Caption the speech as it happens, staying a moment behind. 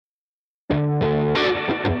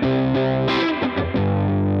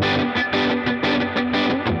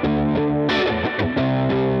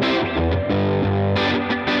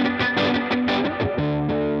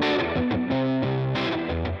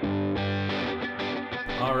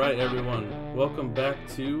All right, everyone. Welcome back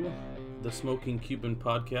to the Smoking Cuban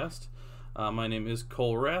podcast. My name is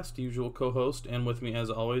Kohl, usual co-host, and with me,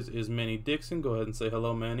 as always, is Manny Dixon. Go ahead and say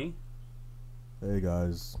hello, Manny. Hey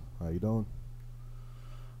guys, how you doing?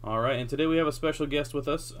 All right, and today we have a special guest with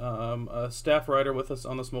us, a staff writer with us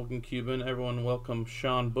on the Smoking Cuban. Everyone, welcome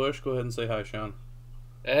Sean Bush. Go ahead and say hi, Sean.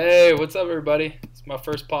 Hey, what's up, everybody? It's my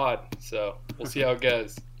first pod, so we'll see how it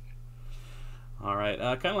goes. All right,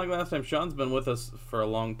 kind of like last time, Sean's been with us for a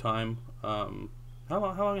long time. How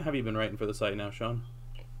long have you been writing for the site now, Sean?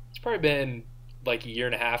 It's probably been like a year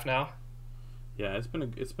and a half now. Yeah, it's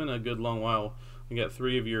been a good long while. We got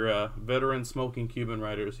three of your veteran Smoking Cuban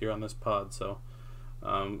writers here on this pod, so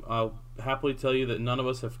I'll happily tell you that none of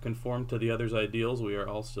us have conformed to the other's ideals. We are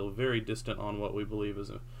all still very distant on what we believe is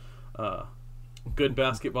good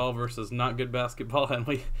basketball versus not good basketball, and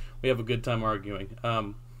we have a good time arguing.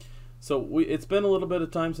 So it's been a little bit of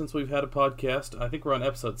time since we've had a podcast. I think we're on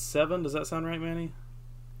episode 7. Does that sound right, Manny?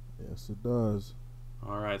 Yes, it does.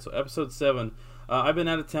 All right, so episode 7. I've been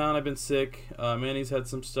out of town. I've been sick. Manny's had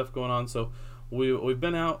some stuff going on, so we've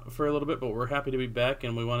been out for a little bit, but we're happy to be back,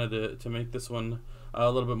 and we wanted to make this one a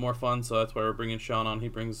little bit more fun, so that's why we're bringing Sean on. He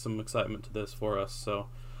brings some excitement to this for us. So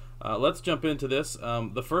let's jump into this.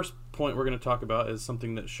 The first point we're going to talk about is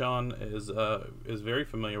something that Sean is very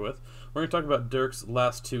familiar with. We're going to talk about Dirk's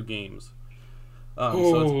last 2 games.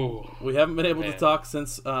 So we haven't been able to talk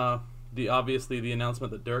since the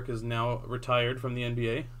announcement that Dirk is now retired from the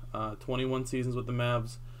NBA. 21 seasons with the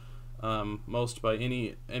Mavs, most by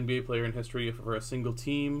any NBA player in history for a single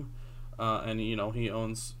team, and he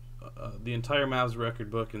owns the entire Mavs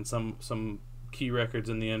record book and some key records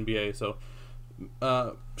in the NBA. So,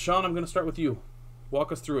 Sean, I'm going to start with you.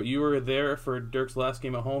 Walk us through it. You were there for Dirk's last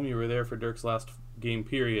game at home. You were there for Dirk's last game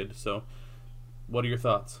period. So, what are your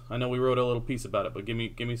thoughts? I know we wrote a little piece about it, but give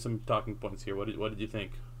me some talking points here. What did you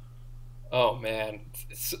think? Oh man,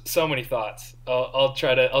 so many thoughts. I'll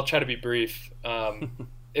try to be brief.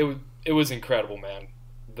 It was incredible, man.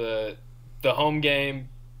 The home game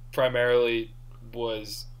primarily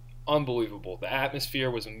was unbelievable. The atmosphere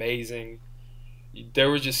was amazing. There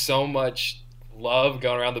was just so much love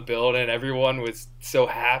going around the building. Everyone was so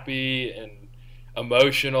happy and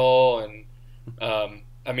emotional, and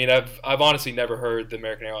I mean, I've honestly never heard the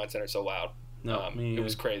American Airlines Center so loud. No, it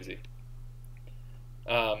was crazy.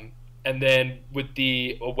 And then with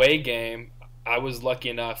the away game, I was lucky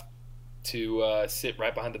enough to sit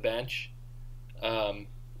right behind the bench,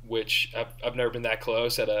 which I've never been that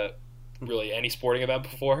close at really any sporting event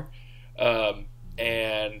before. And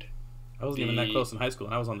I wasn't even that close in high school,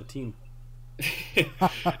 and I was on the team.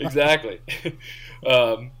 Exactly.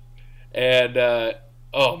 Oh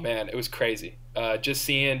man, it was crazy. Just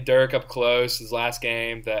seeing Dirk up close, his last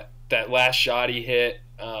game, that last shot he hit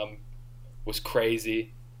was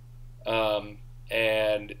crazy.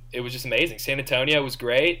 And it was just amazing. San Antonio was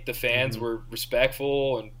great. The fans were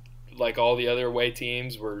respectful, and like all the other away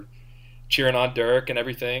teams were cheering on Dirk and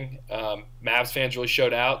everything. Mavs fans really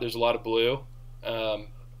showed out. There's a lot of blue.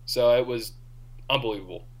 So it was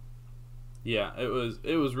unbelievable. Yeah, it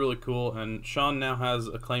was really cool, and Sean now has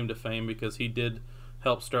a claim to fame because he did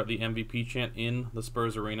help start the MVP chant in the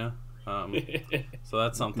Spurs arena. So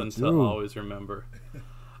that's something to always remember.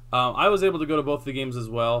 I was able to go to both the games as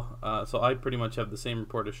well, so I pretty much have the same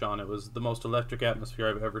report as Sean. It was the most electric atmosphere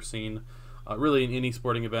I've ever seen, really in any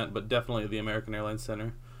sporting event, but definitely the American Airlines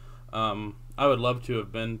Center. I would love to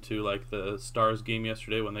have been to like the Stars game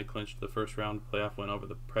yesterday when they clinched the first round playoff win over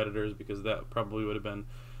the Predators, because that probably would have been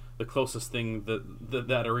the closest thing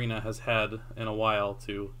that arena has had in a while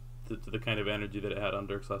to the kind of energy that it had on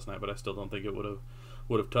Dirk's last night. But I still don't think it would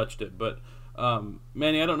have touched it. But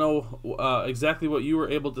Manny, I don't know exactly what you were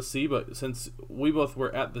able to see, but since we both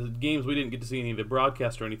were at the games, we didn't get to see any of the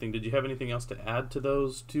broadcast or anything. Did you have anything else to add to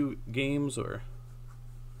those 2 games, or?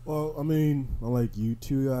 Well, I mean, unlike you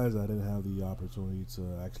two guys, I didn't have the opportunity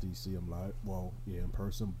to actually see them live. Well, yeah, in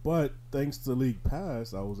person. But thanks to League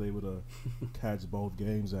Pass, I was able to catch both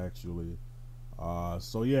games actually.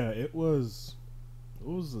 So yeah, it was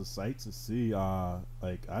a sight to see.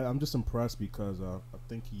 I'm just impressed because I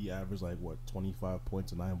think he averaged 25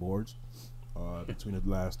 points and 9 boards between the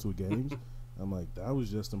last 2 games. I'm like, that was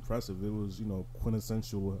just impressive. It was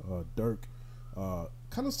quintessential Dirk,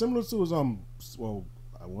 kind of similar to his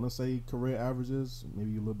I want to say career averages,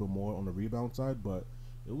 maybe a little bit more on the rebound side, but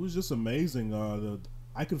it was just amazing.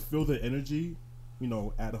 I could feel the energy,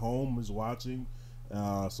 at home as watching.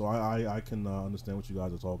 So I can understand what you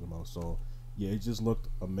guys are talking about. So yeah, it just looked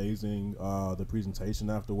amazing. The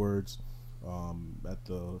presentation afterwards, at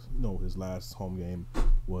the his last home game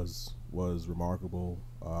was remarkable.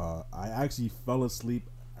 I actually fell asleep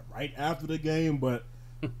right after the game, but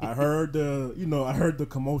I heard the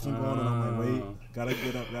commotion going, and I'm like, wait, gotta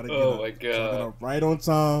get up. Oh my God! So I got up right on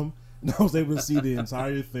time, and I was able to see the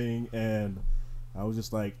entire thing, and I was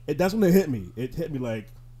just like, that's when it hit me. It hit me like,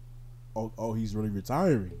 oh, he's really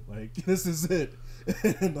retiring. Like, this is it.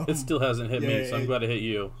 And, it still hasn't hit me, so I'm glad it hit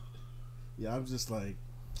you. Yeah, I'm just like,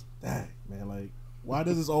 dang, man, like, why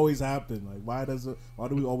does this always happen? Like, why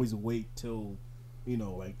do we always wait till,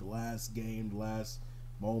 like the last game, the last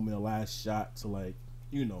moment, the last shot to, like,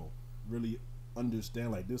 really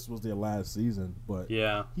understand, like, this was their last season. But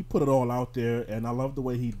yeah, he put it all out there, and I love the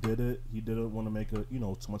way he did it. He didn't want to make it,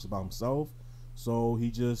 too much about himself. So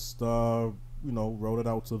he just, wrote it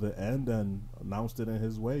out to the end and announced it in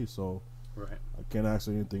his way. So right. I can't ask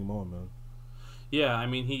for anything more, man. Yeah, I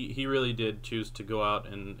mean, he really did choose to go out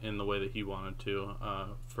in the way that he wanted to,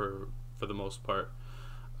 for the most part.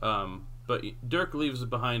 But Dirk leaves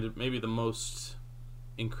behind maybe the most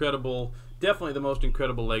incredible, definitely the most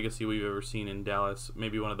incredible legacy we've ever seen in Dallas.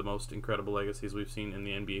 Maybe one of the most incredible legacies we've seen in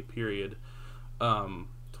the NBA period.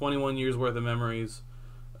 21 years worth of memories.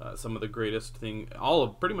 Some of the greatest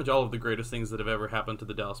pretty much all of the greatest things that have ever happened to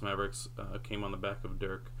the Dallas Mavericks came on the back of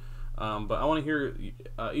Dirk. But I want to hear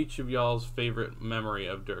each of y'all's favorite memory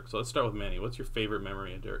of Dirk. So let's start with Manny. What's your favorite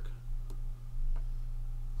memory of Dirk?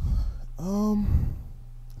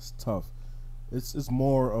 It's tough. It's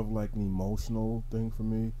more of like an emotional thing for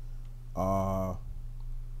me.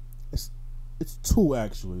 It's two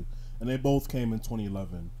actually, and they both came in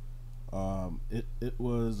 2011. It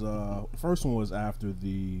was first one was after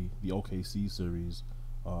the OKC series,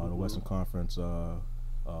 the Western Conference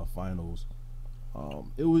finals.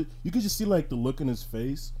 It was, you could just see like the look in his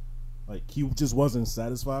face, like he just wasn't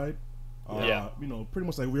satisfied. Pretty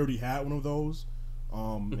much like we already had one of those,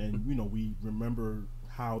 and we remember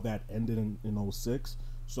how that ended in 06.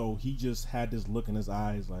 So he just had this look in his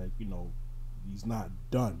eyes, like he's not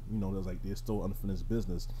done. There's like there's still unfinished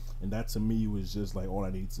business, and that to me was just like all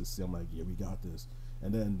I needed to see. I'm like, yeah, we got this.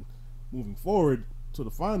 And then moving forward to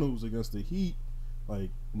the finals against the Heat, like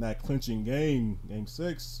in that clinching game, Game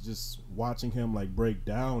 6, just watching him like break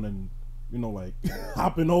down and like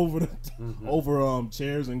hopping over over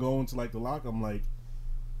chairs and going to like the locker. I'm like,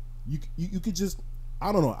 you could just,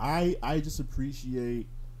 I don't know. I just appreciate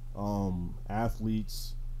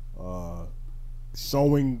athletes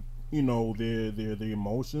showing their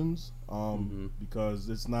emotions because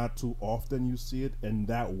it's not too often you see it in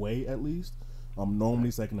that way, at least. Normally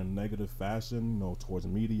it's like in a negative fashion, towards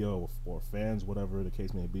media or fans, whatever the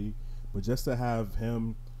case may be. But just to have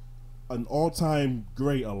him, an all-time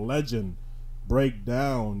great, a legend, break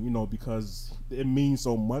down, because it means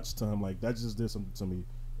so much to him. Like, that just did something to me.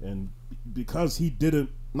 And because he did it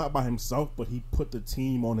not by himself, but he put the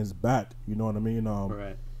team on his back. You know what I mean?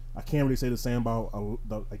 Right. I can't really say the same about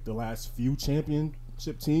the last few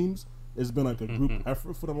championship teams. It's been like a group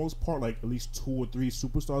effort for the most part, like at least 2 or 3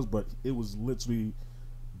 superstars, but it was literally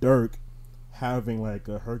Dirk having like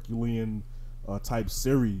a Herculean type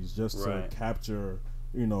series just to capture,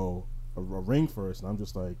 a ring first. And I'm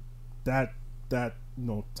just like, that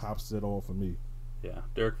tops it all for me. Yeah,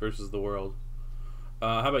 Dirk versus the world.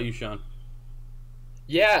 How about you, Sean?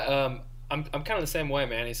 Yeah, I'm kind of the same way,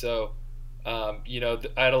 Manny. So, I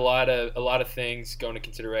had a lot of things going into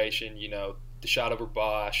consideration. The shot over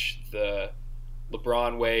Bosch, the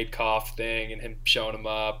LeBron Wade cough thing, and him showing him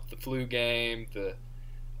up, the flu game, the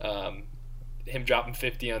him dropping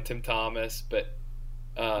 50 on Tim Thomas. But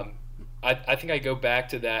I think I go back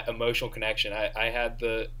to that emotional connection. I had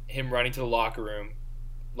him running to the locker room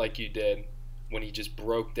like you did when he just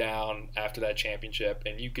broke down after that championship,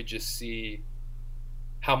 and you could just see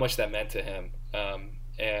how much that meant to him.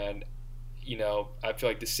 And I feel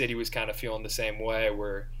like the city was kind of feeling the same way,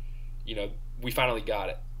 where we finally got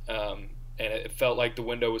it, and it felt like the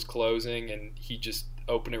window was closing, and he just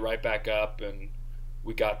opened it right back up, and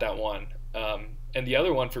we got that one. And the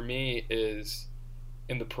other one for me is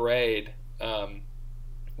in the parade,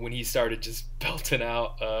 when he started just belting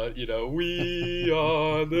out, we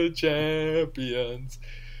are the champions.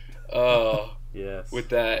 Yes. With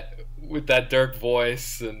that Dirk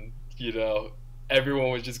voice, and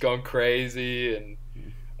everyone was just going crazy, and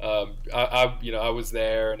I was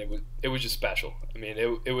there, and it was just special. I mean,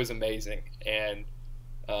 it was amazing, and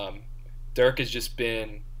Dirk has just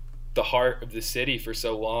been the heart of the city for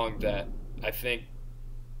so long that I think,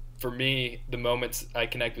 for me, the moments I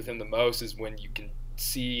connect with him the most is when you can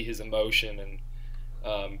see his emotion,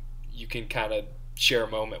 and you can kind of share a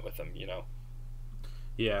moment with him.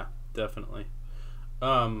 Yeah, definitely.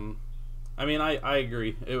 I mean, I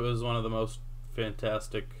agree. It was one of the most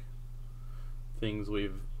fantastic things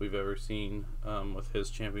we've ever seen with his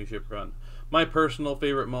championship run. My personal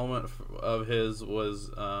favorite moment of his was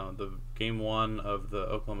the game 1 of the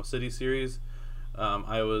Oklahoma City series.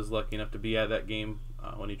 I was lucky enough to be at that game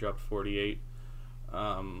when he dropped 48.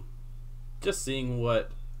 Just seeing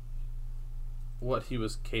what he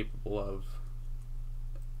was capable of,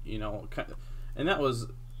 and that was.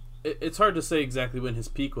 It's hard to say exactly when his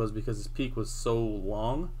peak was because his peak was so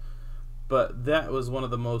long, but that was one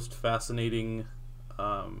of the most fascinating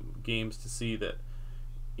games to see. That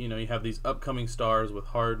you have these upcoming stars with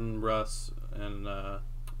Harden, Russ, and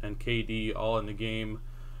KD all in the game,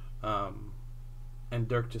 and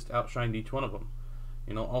Dirk just outshined each one of them.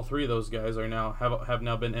 All 3 of those guys are now have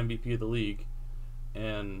now been MVP of the league,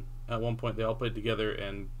 and at one point they all played together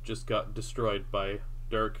and just got destroyed by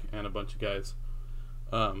Dirk and a bunch of guys.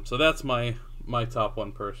 So that's my top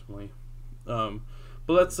one personally. But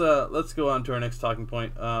let's go on to our next talking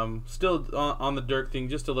point. Still on the Dirk thing,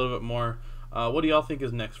 just a little bit more. What do y'all think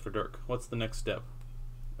is next for Dirk? What's the next step?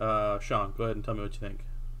 Sean, go ahead and tell me what you think.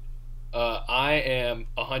 I am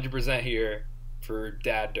 100% here for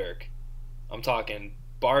Dad Dirk. I'm talking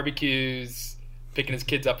barbecues, picking his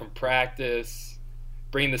kids up from practice,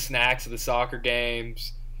 bringing the snacks to the soccer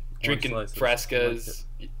games, drinking frescas.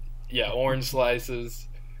 Yeah, orange slices.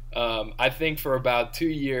 I think for about 2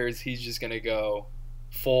 years he's just gonna go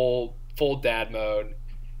full dad mode,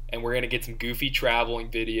 and we're gonna get some goofy traveling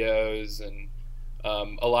videos and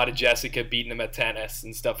a lot of Jessica beating him at tennis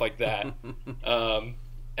and stuff like that.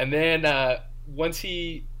 And then once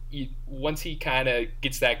he kind of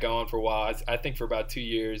gets that going for a while, I think for about 2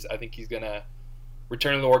 years, I think he's gonna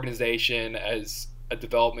return to the organization as a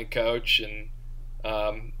development coach, and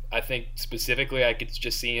I think specifically I could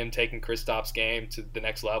just see him taking Kristaps' game to the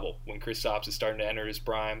next level when Kristaps is starting to enter his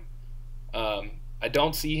prime. I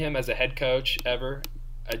don't see him as a head coach ever.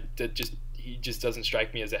 He just doesn't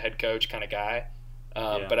strike me as a head coach kind of guy.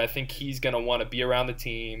 But I think he's going to want to be around the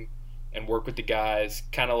team and work with the guys,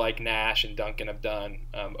 kind of like Nash and Duncan have done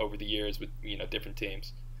over the years with different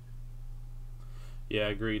teams. Yeah,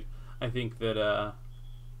 agreed. I think that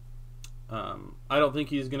I don't think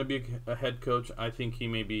he's going to be a head coach. I think he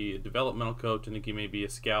may be a developmental coach. I think he may be a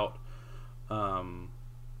scout. But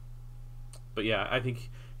yeah, I think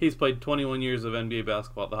he's played 21 years of NBA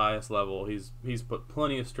basketball at the highest level. He's put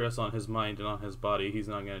plenty of stress on his mind and on his body. He's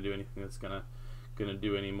not going to do anything that's going to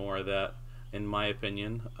do any more of that, in my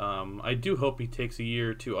opinion. I do hope he takes a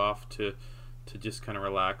year or 2 off to just kind of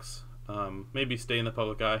relax. Maybe stay in the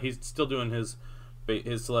public eye. He's still doing his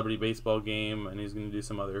celebrity baseball game, and he's going to do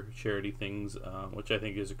some other charity things, which I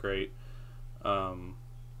think is great.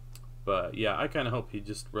 But yeah, I kind of hope he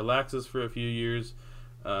just relaxes for a few years,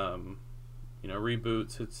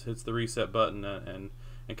 reboots, hits the reset button, and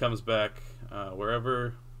comes back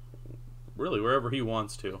wherever he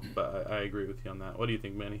wants to. But I agree with you on that. What do you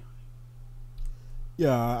think, Manny?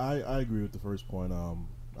 Yeah, I agree with the first point.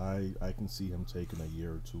 I can see him taking a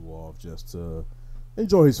year or 2 off just to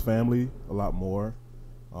enjoy his family a lot more,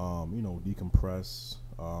 decompress,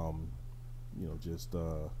 just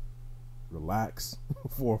relax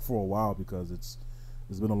for a while, because it's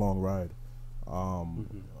been a long ride.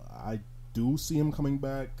 I do see him coming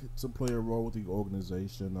back to play a role with the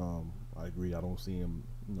organization. I agree. I don't see him,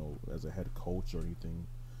 as a head coach or anything.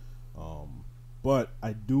 But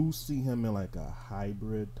I do see him in like a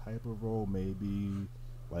hybrid type of role, maybe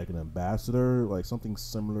like an ambassador, like something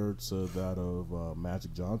similar to that of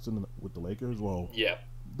Magic Johnson with the Lakers. Well, yeah,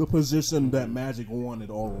 the position that Magic wanted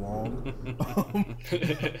all along.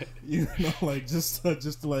 Like just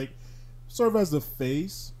to like serve as the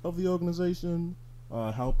face of the organization,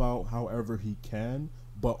 help out however he can,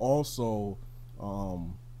 but also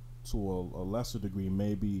to a lesser degree,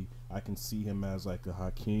 maybe I can see him as like a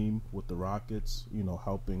Hakeem with the Rockets,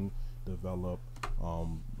 helping develop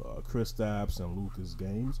Kristaps and Luka's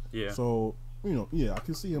games. Yeah. So, I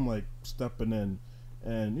can see him like stepping in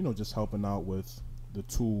and, just helping out with the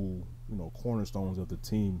 2, cornerstones of the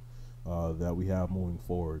team that we have moving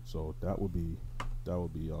forward. So that would be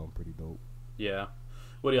pretty dope. Yeah.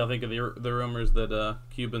 What do y'all think of the rumors that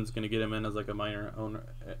Cuban's going to get him in as like a minor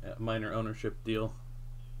ownership deal?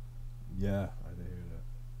 Yeah, I did hear that.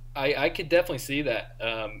 I could definitely see that.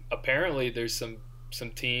 Apparently, there's some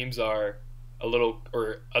teams are a little,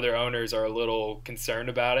 or other owners are a little concerned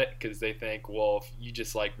about it, because they think, well, if you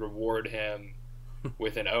just like reward him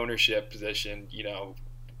with an ownership position,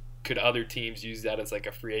 could other teams use that as like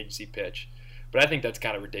a free agency pitch? But I think that's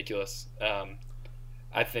kind of ridiculous.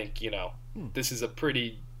 I think this is a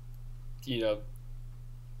pretty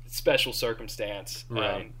special circumstance.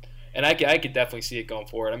 Right. And I could definitely see it going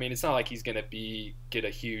forward. I mean, it's not like he's going to get a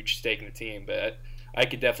huge stake in the team, but I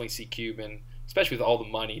could definitely see Cuban, especially with all the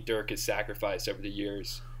money Dirk has sacrificed over the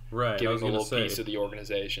years, Right. giving a little piece of the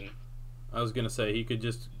organization. I was going to say, he could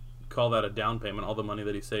just call that a down payment, all the money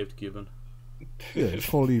that he saved Cuban. Yeah, it's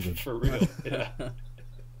called even. For real, yeah.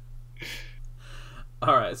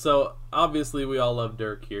 All right, so obviously we all love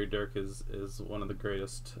Dirk here. Dirk is one of the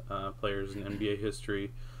greatest players in NBA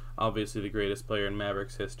history, obviously the greatest player in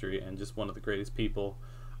Mavericks history, and just one of the greatest people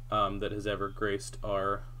that has ever graced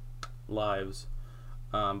our lives.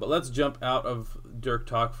 But let's jump out of Dirk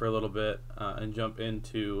talk for a little bit and jump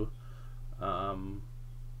into, I'll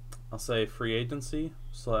say, free agency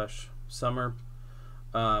 / summer.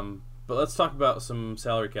 But let's talk about some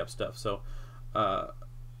salary cap stuff. So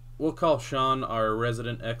we'll call Sean our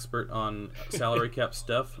resident expert on salary cap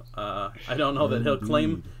stuff. I don't know that he'll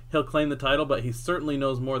claim the title, but he certainly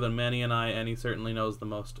knows more than Manny and I, and he certainly knows the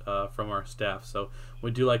most from our staff. So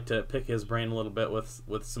we do like to pick his brain a little bit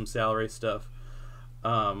with some salary stuff.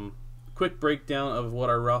 Quick breakdown of what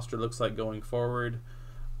our roster looks like going forward.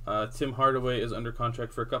 Tim Hardaway is under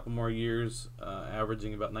contract for a couple more years,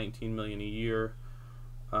 averaging about $19 million a year.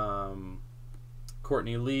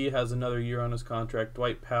 Courtney Lee has another year on his contract.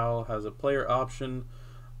 Dwight Powell has a player option.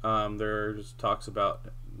 There's talks about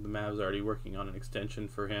the Mavs already working on an extension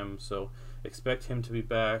for him, so expect him to be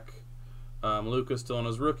back. Luka's still on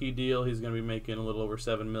his rookie deal. He's going to be making a little over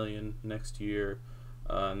 $7 million next year,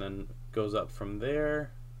 and then goes up from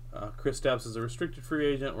there. Kristaps is a restricted free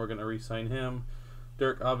agent. We're going to re-sign him.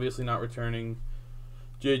 Dirk obviously not returning.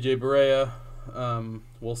 JJ Barea,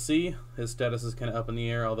 we'll see. His status is kind of up in the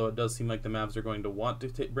air, although it does seem like the Mavs are going to want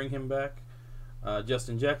to bring him back.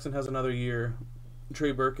 Justin Jackson has another year.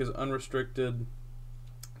 Trey Burke is unrestricted.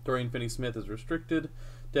 Dorian Finney-Smith is restricted.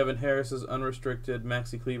 Devin Harris is unrestricted.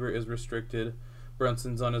 Maxi Kleber is restricted.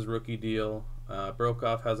 Brunson's on his rookie deal.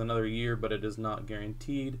 Brokoff has another year, but it is not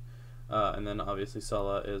guaranteed. And then obviously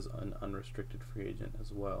Sala is an unrestricted free agent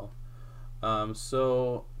as well.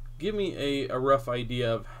 So give me a rough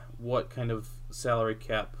idea of what kind of salary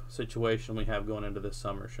cap situation we have going into this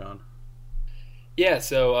summer, Sean. Yeah,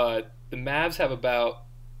 so the Mavs have about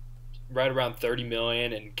right around $30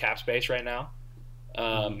 million in cap space right now.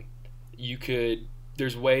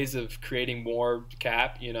 There's ways of creating more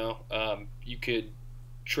cap. You could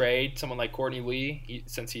trade someone like Courtney Lee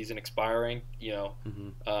since he's an expiring. You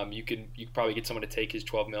could probably get someone to take his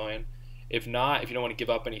 $12 million. If not, if you don't want to give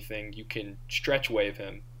up anything, you can stretch waive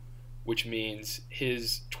him, which means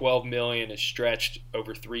his $12 million is stretched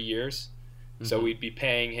over 3 years. Mm-hmm. So we'd be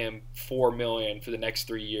paying him $4 million for the next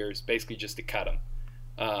 3 years, basically just to cut him.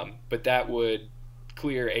 But that would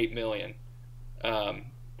clear $8 million,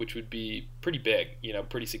 which would be pretty big,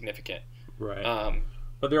 pretty significant. Right.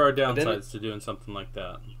 But there are downsides to doing something like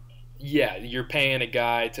that. Yeah, you're paying a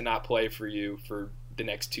guy to not play for you for the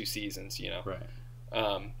next 2 seasons,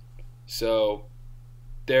 Right. So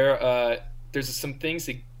there's some things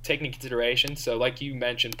to take into consideration. So like you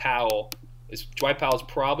mentioned, Dwight Powell is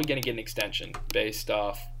probably going to get an extension based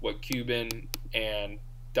off what Cuban and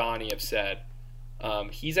Donnie have said.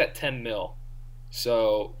 He's at $10 million.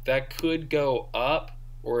 So that could go up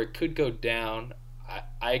or it could go down.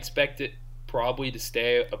 I expect it probably to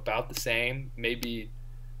stay about the same. Maybe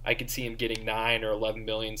I could see him getting 9 or 11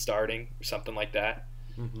 million starting or something like that.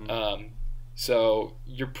 Mm-hmm. So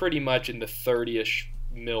you're pretty much in the 30-ish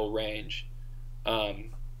mil range.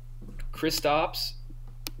 Kristaps,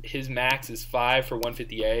 his max is 5 for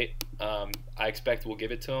 158. I expect we'll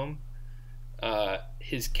give it to him.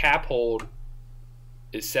 His cap hold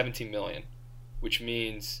is 17 million, which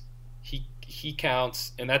means he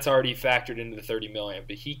counts, and that's already factored into the 30 million,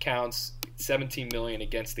 but he counts 17 million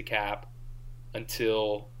against the cap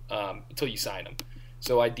until you sign him.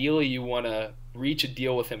 So ideally you want to reach a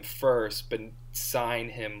deal with him first, but sign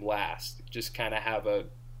him last. Just kind of have a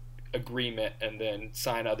agreement and then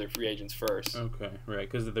sign other free agents first. Okay, right,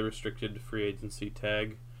 because of the restricted free agency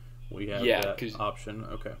tag, we have that option.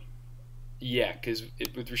 Okay. Yeah, because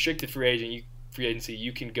with restricted free agency,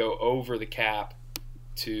 you can go over the cap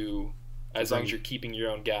as long as you're keeping your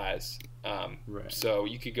own guys. Right. So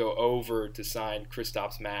you could go over to sign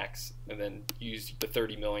Kristaps max and then use the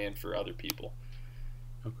 30 million for other people.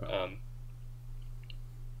 Okay.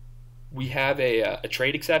 We have a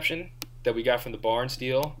trade exception that we got from the Barnes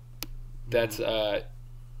deal. That's worth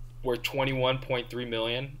 $21.3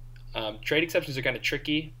 million. Trade exceptions are kind of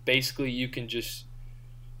tricky. Basically, you can just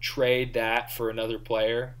trade that for another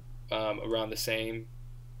player around the same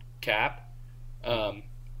cap.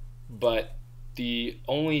 But the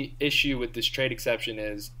only issue with this trade exception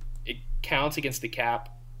is it counts against the cap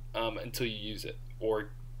until you use it, or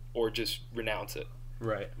or just renounce it.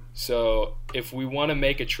 Right. So if we want to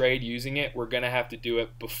make a trade using it, we're going to have to do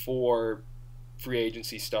it before free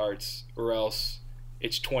agency starts, or else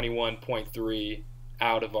it's 21.3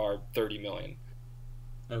 out of our 30 million.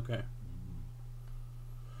 Okay.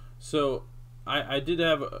 So I did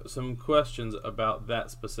have some questions about that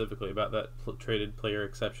specifically, about that traded player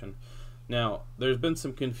exception. Now, there's been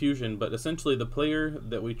some confusion, but essentially the player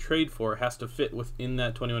that we trade for has to fit within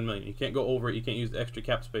that 21 million. You can't go over it. You can't use the extra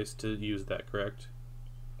cap space to use that, correct?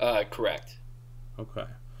 Correct. Okay.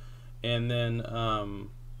 And then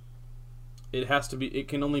it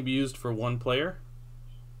can only be used for one player?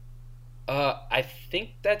 I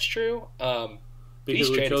think that's true. Because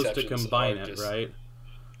we chose to combine it, right?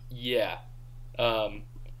 Yeah.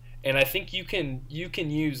 And I think you can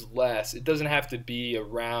use less. It doesn't have to be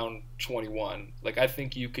around 21. Like, I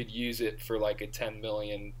think you could use it for like a 10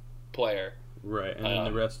 million player. Right, and then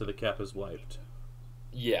the rest of the cap is wiped.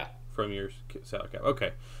 Yeah. From your salary cap.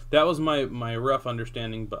 Okay, that was my rough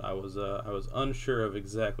understanding, but I was unsure of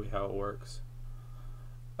exactly how it works.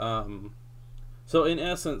 So in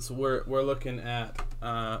essence, we're looking at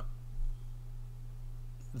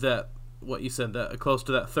that, what you said, that close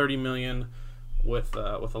to that 30 million with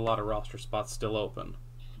a lot of roster spots still open.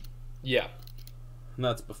 Yeah. And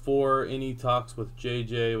that's before any talks with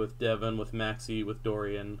JJ, with Devin, with Maxi, with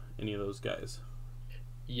Dorian, any of those guys.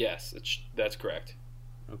 Yes, that's correct.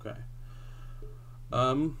 Okay.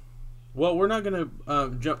 Well, we're not going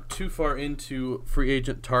to jump too far into free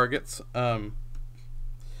agent targets.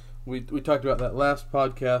 We talked about that last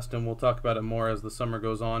podcast, and we'll talk about it more as the summer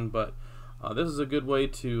goes on. But this is a good way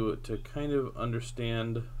to kind of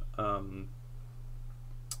understand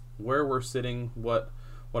where we're sitting, what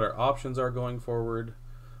our options are going forward.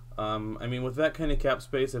 I mean, with that kind of cap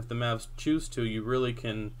space, if the Mavs choose to, you really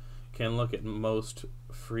can look at most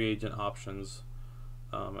free agent options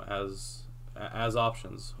as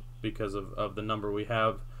options because of the number we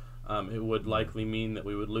have. It would likely mean that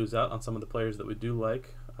we would lose out on some of the players that we do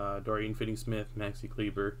like. Dorian Finney-Smith, Maxi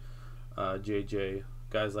Kleber, JJ,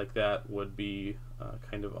 guys like that would be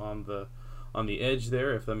kind of on the edge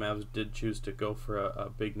there if the Mavs did choose to go for a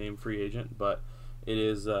big name free agent. But it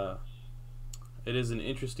is an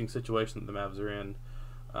interesting situation that the Mavs are in.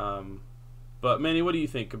 But Manny, what do you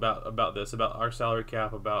think about this? About our salary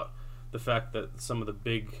cap? About the fact that some of the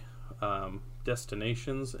big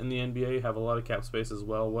destinations in the NBA have a lot of cap space as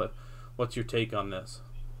well. What's your take on this?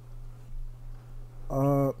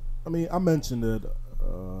 I mean, I mentioned it.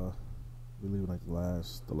 I believe like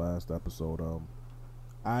the last episode.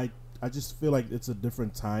 I just feel like it's a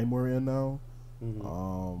different time we're in now.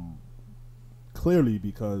 Mm-hmm. Clearly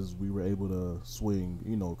because we were able to swing,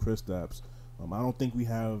 Kristaps. I don't think we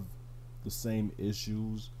have the same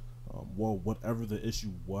issues. Whatever the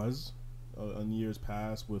issue was in years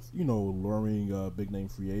past with luring big name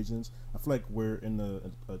free agents, I feel like we're in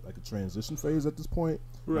a transition phase at this point.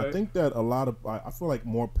 Right. I think that I feel like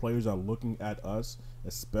more players are looking at us,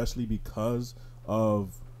 especially because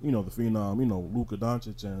of the phenom, Luka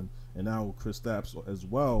Doncic and now Kristaps as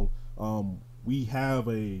well. We have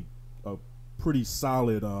a pretty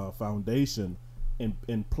solid foundation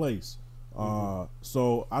in place.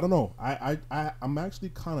 So I don't know. I'm actually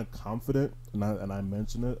kind of confident, and I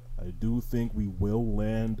mentioned it. I do think we will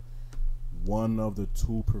land one of the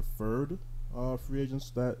two preferred free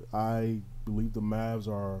agents that I believe the Mavs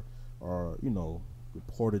are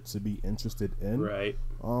reported to be interested in. Right.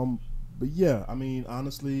 But yeah, I mean,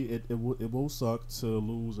 honestly, it will suck to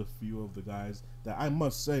lose a few of the guys that I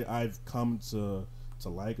must say I've come to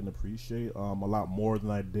like and appreciate a lot more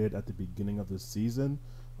than I did at the beginning of the season.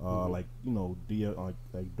 Like Dorian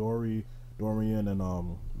and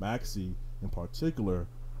Maxi in particular.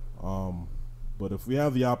 But if we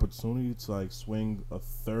have the opportunity to swing a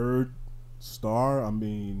third star, I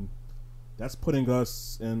mean, that's putting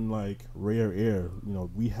us in rare air.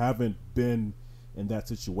 We haven't been in that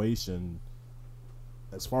situation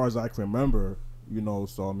as far as I can remember.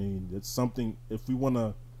 So I mean, it's something. If we want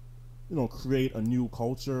to, create a new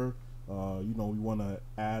culture. We want to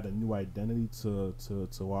add a new identity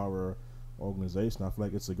to our organization. I feel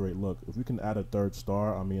like it's a great look. If we can add a third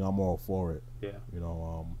star, I mean, I'm all for it. Yeah.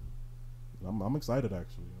 I'm excited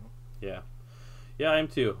actually. Yeah. Yeah, I am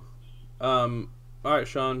too. All right,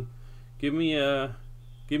 Sean, give me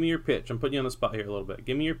your pitch. I'm putting you on the spot here a little bit.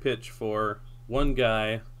 Give me your pitch for one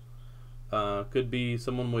guy. Could be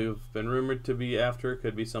someone we've been rumored to be after.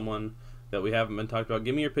 Could be someone that we haven't been talked about.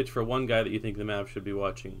 Give me your pitch for one guy that you think the Mavs should be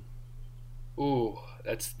watching. Ooh,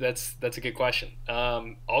 that's a good question.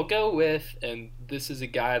 I'll go with, and this is a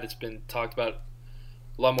guy that's been talked about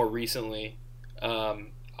a lot more recently.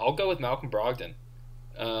 I'll go with Malcolm Brogdon.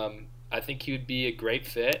 I think he would be a great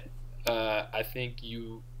fit. I think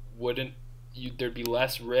there'd be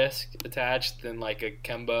less risk attached than like a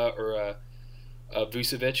Kemba or a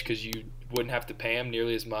Vucevic because you wouldn't have to pay him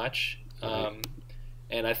nearly as much. Right.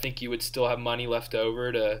 And I think you would still have money left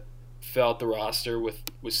over to fill out the roster with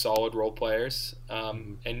solid role players.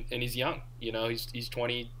 And he's young. He's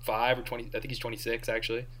 25 or 20. I think he's 26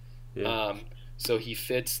 actually. Yeah. So he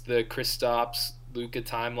fits the Kristaps Luka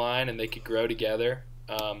timeline, and they could grow together.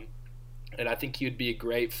 And I think he would be a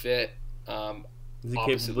great fit. Is he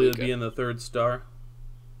capable of being the third star?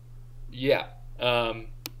 Yeah. And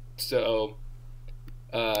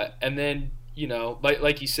then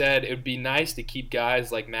like you said, it would be nice to keep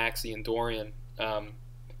guys like Maxey and Dorian. And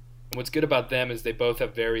what's good about them is they both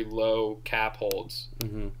have very low cap holds,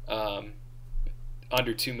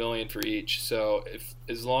 under $2 million for each. So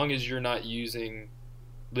as long as you're not using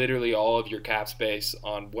literally all of your cap space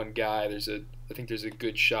on one guy, I think there's a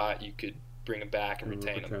good shot you could bring him back and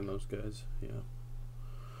retain Return him. those guys. Yeah.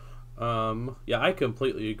 I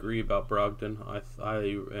completely agree about Brogdon. I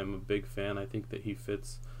am a big fan. I think that he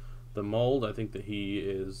fits the mold. I think that he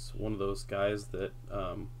is one of those guys that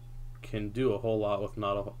can do a whole lot with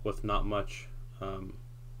not much,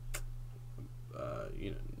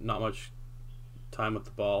 not much time with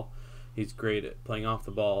the ball. He's great at playing off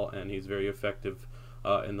the ball, and he's very effective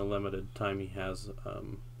in the limited time he has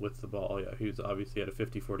with the ball. Yeah, he's obviously had a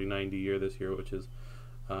 50-40-90 year this year, which is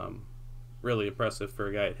really impressive for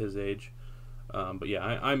a guy at his age. But yeah,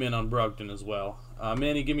 I'm in on Brogdon as well.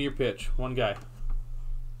 Manny, give me your pitch. One guy.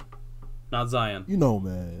 Not Zion.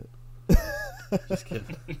 Man. Just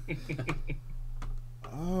kidding.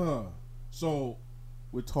 So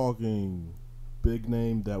we're talking big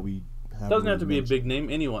name that we have. Doesn't have to be a big name.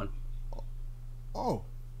 Anyone. Oh,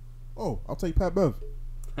 I'll take Pat Bev.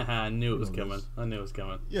 I knew it was coming.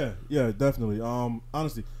 Yeah, definitely.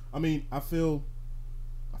 Honestly, I mean, I feel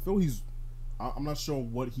he's. I'm not sure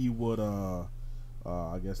what he would.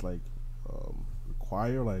 I guess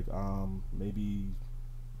require. Maybe,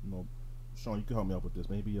 Sean, you can help me out with this.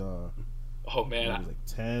 Maybe. Oh man, maybe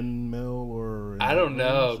 10 mil or. I don't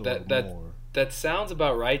know. More. That sounds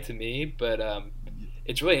about right to me, but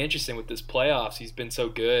it's really interesting with this playoffs. He's been so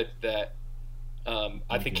good that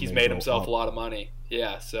I think he's made himself a lot of money.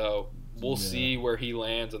 Yeah, so we'll see where he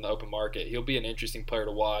lands on the open market. He'll be an interesting player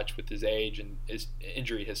to watch with his age and his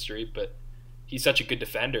injury history, but he's such a good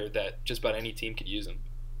defender that just about any team could use him.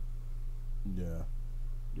 Yeah,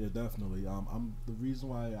 definitely. The reason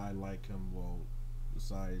why I like him,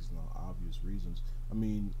 besides obvious reasons, I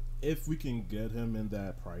mean, if we can get him in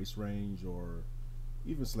that price range, or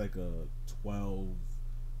even it's like a 12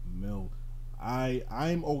 mil,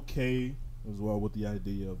 I'm okay as well with the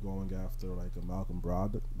idea of going after like a Malcolm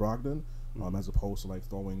Brogdon, as opposed to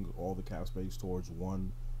throwing all the cap space towards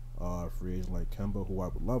one free agent like Kemba, who I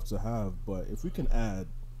would love to have. But if we can add,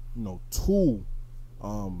 two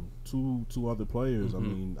other players, I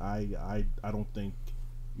mean, I don't think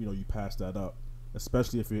you pass that up,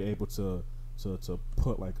 especially if you're able to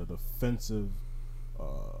put like a defensive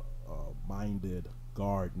minded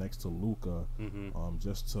guard next to Luka,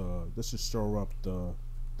 just to shore up the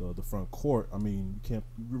front court. I mean, you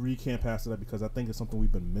really can't pass it up, because I think it's something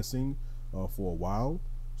we've been missing for a while.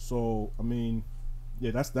 So I mean,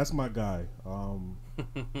 yeah, that's my guy. And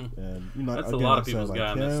that's again, a lot of people's guy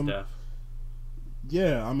on this staff.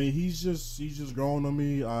 Yeah, I mean, he's just growing on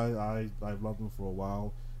me. I've loved him for a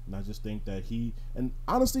while, and I just think that and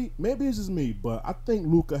honestly, maybe it's just me, but I think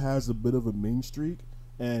Luka has a bit of a mean streak,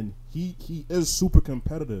 and he is super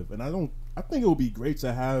competitive, and I think it would be great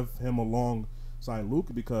to have him alongside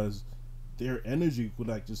Luka, because their energy would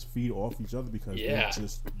just feed off each other, because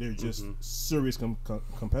they're just serious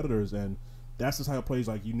competitors, and that's the type of plays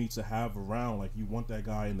you need to have around. You want that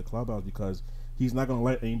guy in the clubhouse, because he's not gonna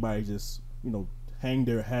let anybody just hang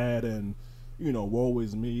their head and woe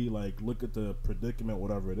is me, look at the predicament,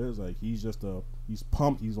 whatever it is. He's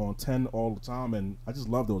pumped, he's on 10 all the time, and I just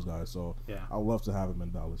love those guys. So yeah, I would love to have him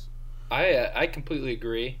in Dallas. I completely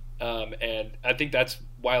agree, and I think that's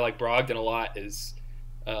why I like Brogdon a lot. Is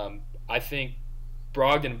I think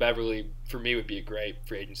Brogdon and Beverly for me would be a great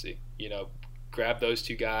free agency. Grab those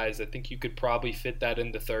two guys. I think you could probably fit that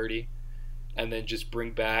into 30, and then just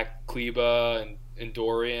bring back Kleba and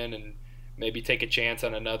Dorian, and maybe take a chance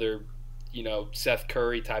on another, Seth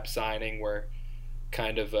Curry type signing where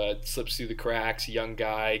kind of slips through the cracks, young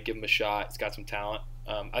guy, give him a shot. He's got some talent.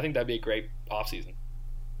 I think that'd be a great offseason.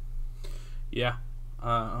 Yeah.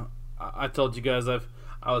 I told you guys I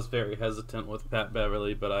was very hesitant with Pat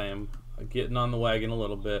Beverly, but I am getting on the wagon a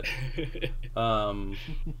little bit. I'm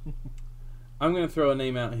going to throw a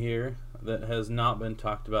name out here. that has not been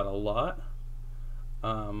talked about a lot.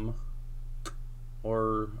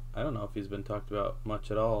 Or I don't know if he's been talked about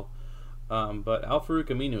much at all. But Al-Farouq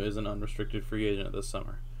Aminu is an unrestricted free agent this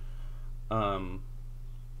summer.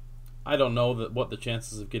 I don't know what the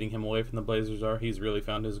chances of getting him away from the Blazers are. He's really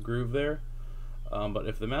found his groove there. But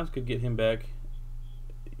if the Mavs could get him back,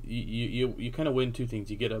 you kind of win two things.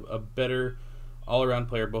 You get a better all-around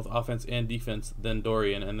player, both offense and defense, than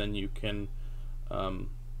Dorian, and then you can,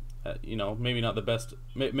 maybe not the best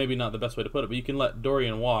way to put it, but you can let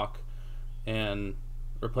Dorian walk and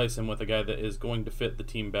replace him with a guy that is going to fit the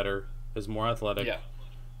team better, is more athletic. Yeah.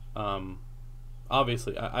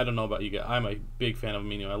 Obviously, I don't know about you guys. I'm a big fan of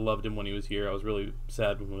Aminu. I loved him when he was here. I was really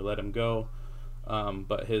sad when we let him go.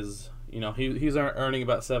 But he's earning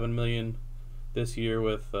about $7 million this year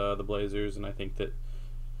with the Blazers, and I think that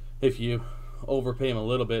if you overpay him a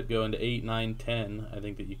little bit, go into 8, 9, 10, I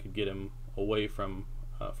think that you could get him away from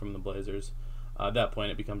the Blazers. At that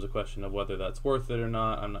point, it becomes a question of whether that's worth it or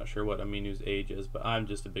not. I'm not sure what Aminu's age is, but I'm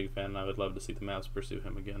just a big fan, and I would love to see the Mavs pursue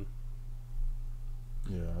him again.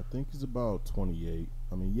 Yeah, I think he's about 28.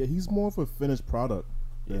 I mean, yeah, he's more of a finished product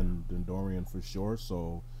than Dorian for sure.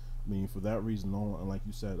 So, I mean, for that reason, and like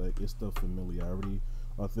you said, like it's the familiarity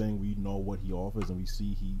thing. We know what he offers, and we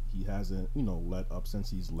see he hasn't let up since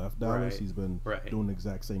he's left Dallas. Right. He's been Right. doing the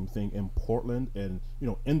exact same thing in Portland, and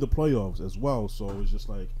in the playoffs as well. So it's just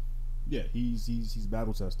like, yeah, he's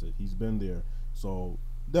battle tested. He's been there. So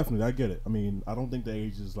definitely, I get it. I mean, I don't think the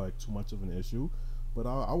age is like too much of an issue, but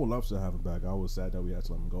I would love to have him back. I was sad that we had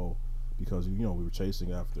to let him go because we were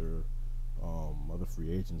chasing after other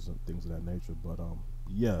free agents and things of that nature. But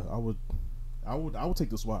yeah, I would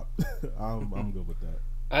take the swap. I'm good with that.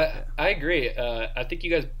 I agree. I think you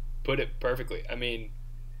guys put it perfectly. I mean,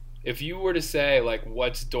 if you were to say like,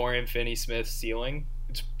 what's Dorian Finney-Smith's ceiling?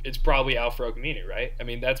 It's probably Al-Farouq Aminu, right? I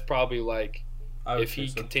mean, that's probably like, if he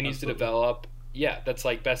continues to develop, yeah, that's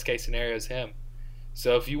like best case scenario is him.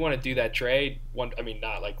 So if you want to do that trade,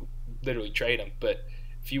 not like literally trade him, but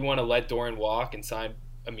if you want to let Dorian walk and sign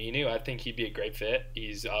Aminu, I think he'd be a great fit.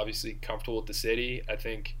 He's obviously comfortable with the city. I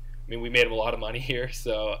mean, we made him a lot of money here,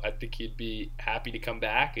 so I think he'd be happy to come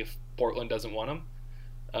back if Portland doesn't want him.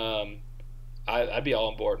 I'd be all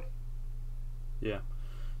on board. Yeah,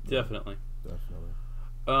 definitely. Definitely.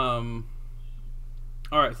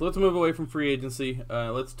 All right, so let's move away from free agency.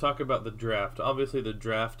 Let's talk about the draft. Obviously, the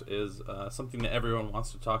draft is something that everyone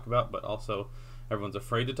wants to talk about, but also everyone's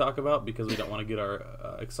afraid to talk about because we don't want to get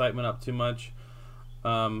our excitement up too much.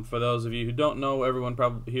 For those of you who don't know, everyone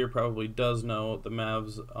probably does know, the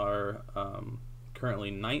Mavs are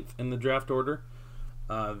currently 9th in the draft order.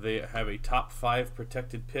 They have a top 5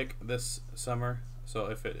 protected pick this summer, so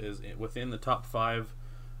if it is within the top 5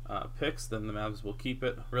 picks, then the Mavs will keep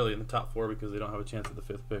it. Really in the top 4 because they don't have a chance at the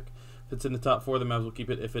 5th pick. If it's in the top 4, the Mavs will keep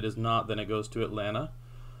it. If it is not, then it goes to Atlanta.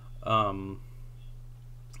 The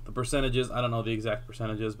percentages, I don't know the exact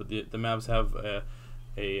percentages, but the Mavs have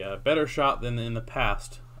a better shot than in the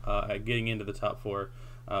past at getting into the top 4.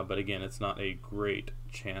 But again, it's not a great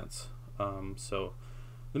chance. So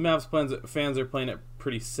the Mavs fans are playing it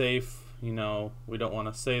pretty safe. We don't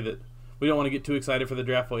want to say that. We don't want to get too excited for the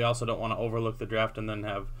draft, but we also don't want to overlook the draft and then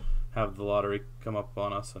have the lottery come up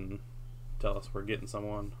on us and tell us we're getting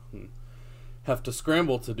someone and have to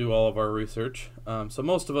scramble to do all of our research. So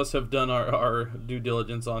most of us have done our due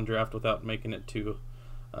diligence on draft without making it too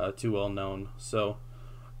well known. So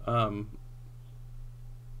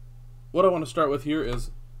what I want to start with here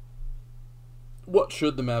is, what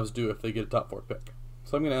should the Mavs do if they get a top 4 pick?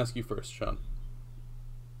 So I'm going to ask you first, Sean.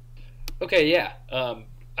 Okay, yeah.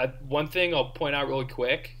 One thing I'll point out really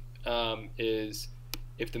quick is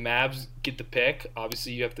if the Mavs get the pick,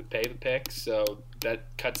 obviously you have to pay the pick, so that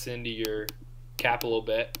cuts into your cap a little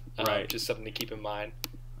bit. Right. Just something to keep in mind.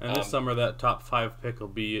 And this summer, that top 5 pick will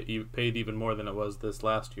be paid even more than it was this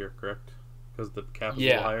last year, correct? Because the cap is a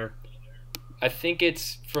little higher. I think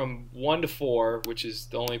it's from 1 to 4, which is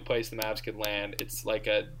the only place the Mavs could land. It's like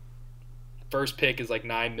first pick is like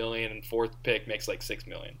 $9 million, and 4th pick makes like $6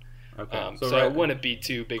 million. Okay. So it wouldn't be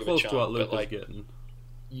too big of a chunk. Close to what Luke but like, is getting.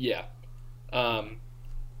 Yeah.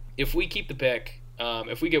 If we keep the pick,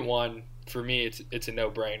 if we get one, for me it's a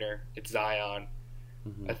no-brainer. It's Zion.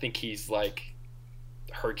 Mm-hmm. I think he's like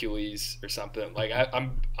Hercules or something. Like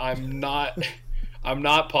I'm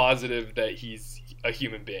not positive that he's a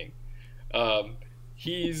human being.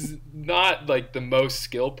 He's not like the most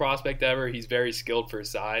skilled prospect ever. He's very skilled for his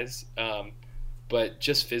size, but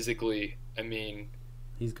just physically, I mean,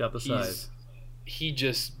 he's got the size. He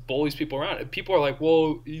just bullies people around. People are like,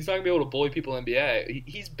 "Well, he's not gonna be able to bully people in the NBA."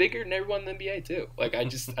 He's bigger than everyone in the NBA too. Like I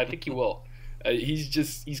think he will.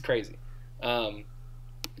 He's crazy. Um,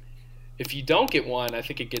 if you don't get one, I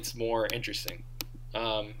think it gets more interesting.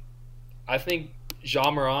 I think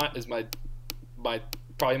Jean Morant is my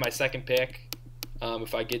probably my second pick.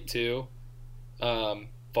 If I get two,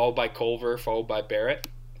 followed by Culver, followed by Barrett,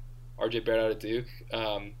 RJ Barrett out of Duke.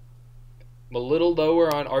 I'm a little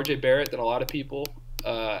lower on RJ Barrett than a lot of people.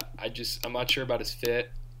 I'm not sure about his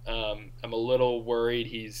fit. I'm a little worried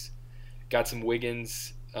he's got some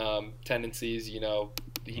Wiggins tendencies. You know,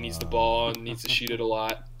 he needs the ball and needs to shoot it a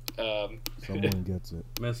lot. Someone gets it.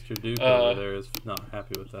 Mr. Duke over there is not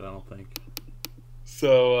happy with that, I don't think.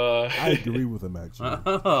 So I agree with him, actually.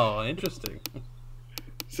 Oh, interesting.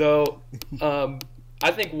 So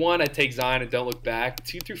I think 1, I take Zion and don't look back.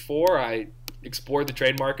 2 through 4, I explore the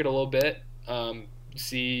trade market a little bit.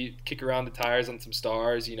 Kick around the tires on some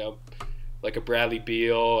stars, you know, like a Bradley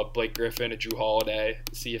Beal, a Blake Griffin, a Drew Holiday.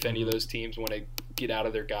 See if any of those teams want to get out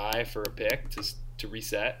of their guy for a pick to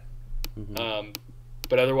reset. Mm-hmm.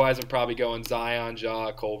 But otherwise, I'm probably going Zion,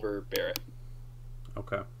 Ja, Culver, Barrett.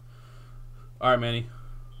 Okay. All right, Manny.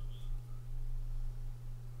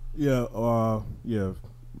 Yeah,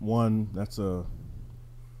 1, that's a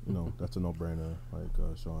no-brainer.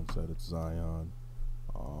 Like Sean said, it's Zion.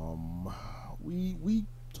 We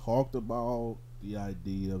talked about the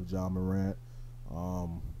idea of Ja Morant,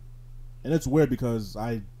 and it's weird because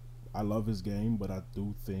I love his game, but I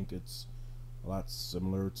do think it's a lot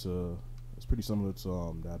similar to. It's pretty similar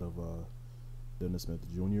to that of Dennis Smith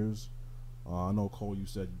Jr.'s. I know, Cole, you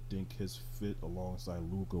said you think his fit alongside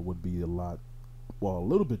Luka would be a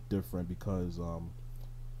little bit different because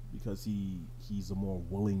he's a more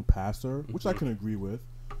willing passer, which I can agree with.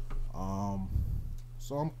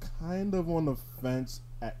 So I'm kind of on the fence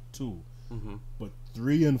at 2, but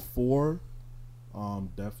 3 and 4,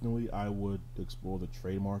 definitely I would explore the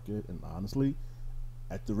trade market. And honestly,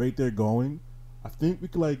 at the rate they're going, I think we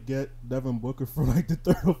could get Devin Booker for the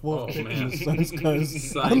 3rd or 4th pick in the Suns,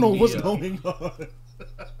 because I don't know what's going on.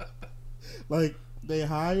 They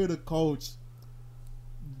hired a coach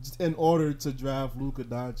in order to draft Luka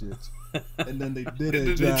Doncic, and then they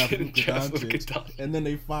didn't draft Luka Doncic, and then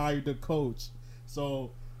they fired the coach. So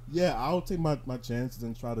yeah, I'll take my chances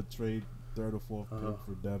and try to trade 3rd or 4th pick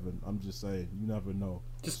for Devin. I'm just saying, you never know.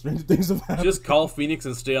 Stranger things have happened. Just call Phoenix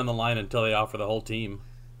and stay on the line until they offer the whole team.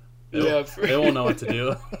 They won't know what to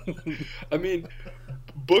do. I mean,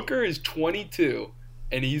 Booker is 22,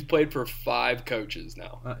 and he's played for 5 coaches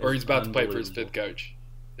now. Or he's about to play for his 5th coach.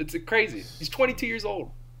 It's crazy. He's 22 years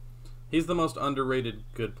old. He's the most underrated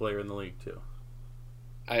good player in the league, too.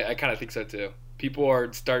 I kind of think so, too. People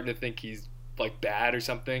are starting to think he's, bad or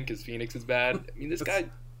something because Phoenix is bad. I mean, this guy,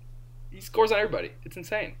 he scores on everybody. It's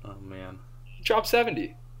insane. Oh, man. He dropped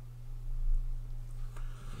 70.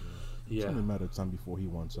 It's only a matter of time before he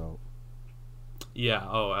wants out. Yeah,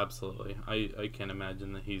 oh, absolutely. I can't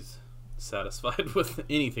imagine that he's satisfied with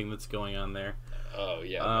anything that's going on there. Oh,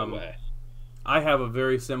 yeah, no way. I have a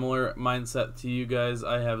very similar mindset to you guys.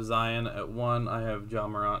 I have Zion at 1. I have Ja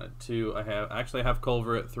Morant at 2. I have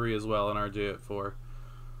Culver at 3 as well, and RJ at 4.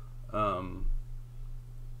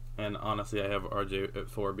 And honestly, I have RJ at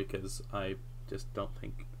 4 because I just don't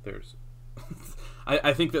think there's...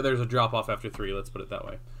 I think that there's a drop-off after 3, let's put it that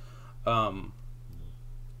way.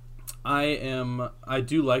 I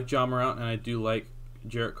do like Ja Morant, and I do like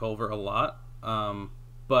Jarrett Culver a lot.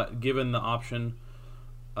 But given the option,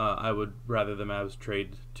 I would rather the Mavs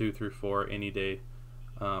trade 2 through 4 any day.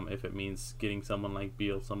 If it means getting someone like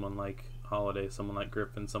Beal, someone like Holiday, someone like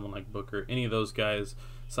Griffin, someone like Booker, any of those guys,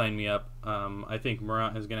 sign me up. I think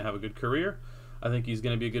Morant is going to have a good career. I think he's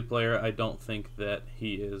going to be a good player. I don't think that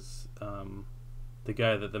he is the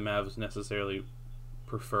guy that the Mavs necessarily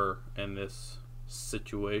prefer in this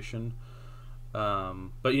situation.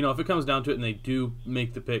 But if it comes down to it and they do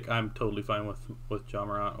make the pick, I'm totally fine with Ja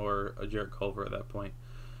Morant or Jarrett Culver at that point.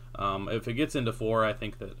 If it gets into 4, I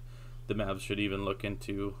think that the Mavs should even look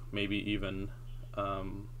into maybe even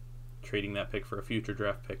trading that pick for a future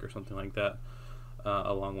draft pick or something like that,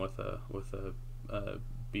 along with a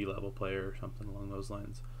B-level player or something along those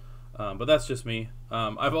lines. But that's just me.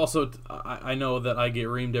 I know that I get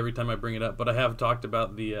reamed every time I bring it up, but I have talked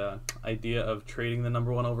about the idea of trading the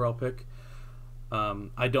number 1 overall pick.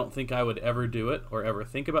 I don't think I would ever do it or ever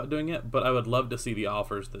think about doing it, but I would love to see the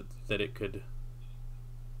offers that it could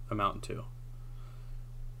amount to.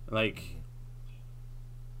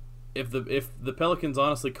 If the Pelicans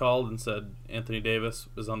honestly called and said Anthony Davis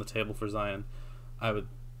is on the table for Zion, I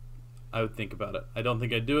would think about it. I don't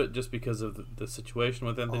think I'd do it just because of the situation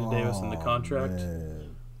with Anthony Davis and the contract.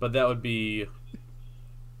 Man. But that would be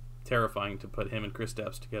terrifying to put him and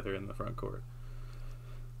Kristaps together in the front court.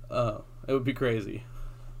 It would be crazy.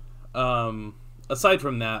 Aside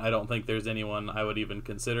from that, I don't think there's anyone I would even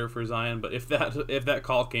consider for Zion. But if that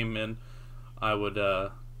call came in, I would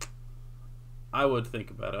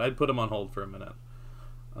think about it. I'd put him on hold for a minute.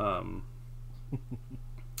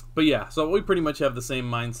 But yeah, so we pretty much have the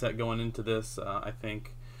same mindset going into this. I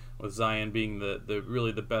think with Zion being the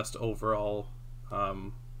really the best overall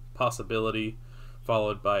possibility,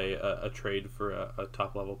 followed by a trade for a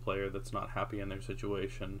top level player that's not happy in their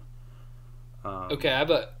situation. Okay,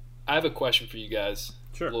 I have a question for you guys.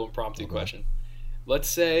 Sure. A little impromptu question. Let's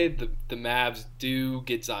say the Mavs do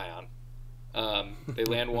get Zion. They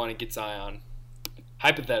land one and get Zion.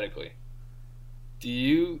 Hypothetically, do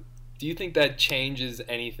you think that changes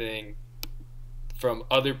anything from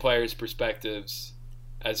other players' perspectives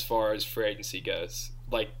as far as free agency goes?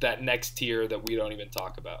 Like that next tier that we don't even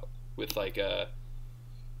talk about, with like a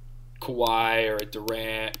Kawhi or a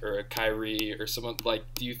Durant or a Kyrie or someone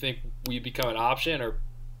like. Do you think we become an option or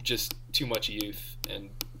just too much youth and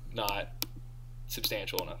not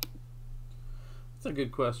substantial enough? That's a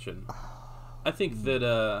good question. I think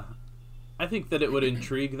that it would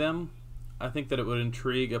intrigue them. I think that it would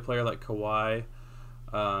intrigue a player like Kawhi,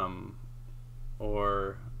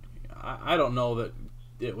 or I don't know that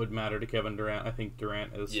it would matter to Kevin Durant. I think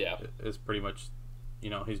Durant is pretty much,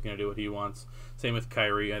 he's going to do what he wants. Same with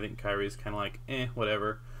Kyrie. I think Kyrie's kind of like,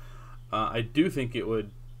 whatever. I do think it would.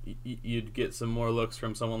 You'd get some more looks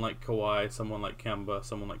from someone like Kawhi, someone like Kemba,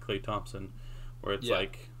 someone like Klay Thompson, where it's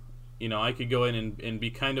like, I could go in and be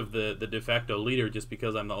kind of the de facto leader just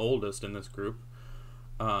because I'm the oldest in this group.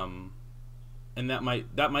 And that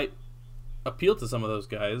might appeal to some of those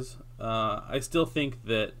guys. I still think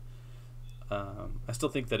that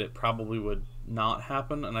it probably would not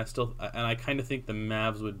happen, and I kind of think the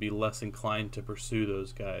Mavs would be less inclined to pursue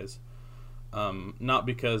those guys. Not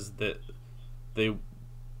because that they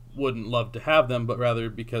wouldn't love to have them, but rather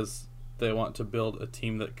because they want to build a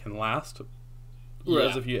team that can last.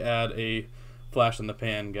 Whereas if you add a flash in the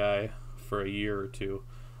pan guy for a year or two,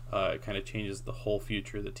 it kind of changes the whole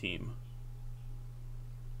future of the team.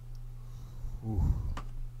 Ooh.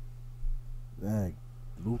 Dang.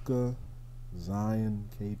 Luka, Zion,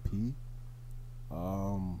 KP.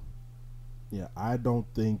 I don't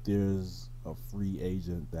think there's a free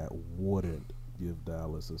agent that wouldn't give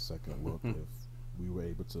Dallas a second look if we were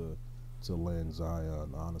able to land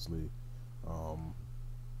Zion, honestly.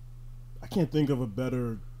 I can't think of a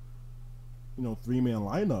better, three-man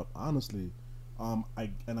lineup, honestly.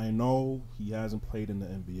 I know he hasn't played in the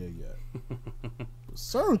NBA yet. But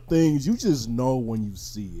certain things you just know when you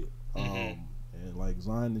see it. And like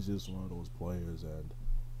Zion is just one of those players, and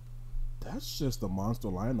that's just a monster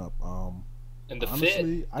lineup. And the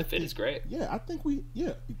honestly, fit is great. Yeah, I think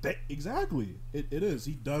exactly. It is.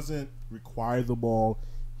 He doesn't require the ball.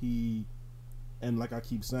 And like I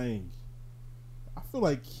keep saying, I feel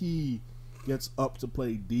like he gets up to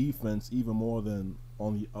play defense even more than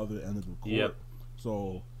on the other end of the court. Yep.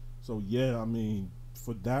 So yeah, I mean,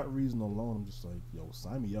 for that reason alone, I'm just like,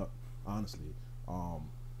 sign me up, honestly. But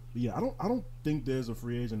yeah, I don't think there's a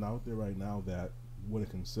free agent out there right now that would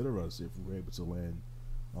consider us if we were able to land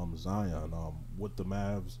Zion. Would the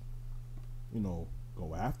Mavs,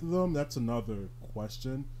 go after them? That's another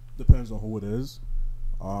question. Depends on who it is.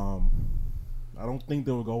 I don't think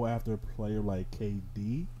they would go after a player like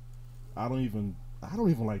KD. I don't even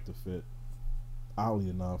like the fit, oddly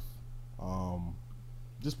enough.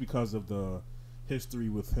 Just because of the history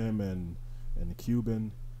with him and the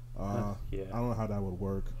Cuban. I don't know how that would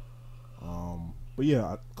work. But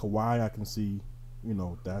yeah, Kawhi, I can see,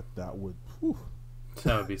 that would. Whew.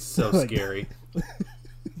 That would be so scary.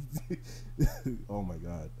 Oh my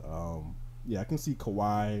God. I can see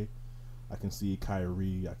Kawhi. I can see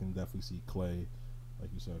Kyrie. I can definitely see Klay, like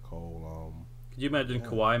you said, Kohl. Could you imagine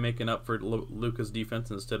Kawhi making up for Luka's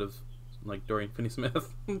defense instead of like Dorian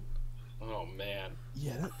Finney-Smith? Oh man.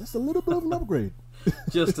 Yeah, that's a little bit of an upgrade.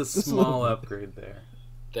 Just a small upgrade there.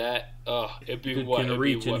 That it'd be Dude what can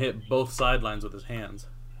reach and hit both sidelines with his hands.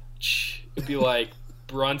 It'd be like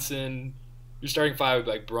Brunson. Your starting five would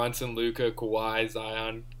be like Brunson, Luka, Kawhi,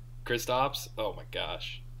 Zion, Kristaps. Oh my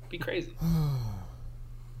gosh, it'd be crazy.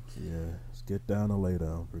 Yeah, let's get down to lay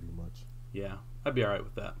down, pretty much. Yeah, I'd be all right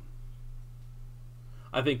with that.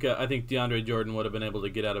 I think DeAndre Jordan would have been able to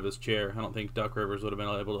get out of his chair. I don't think Duck Rivers would have been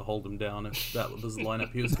able to hold him down if that was the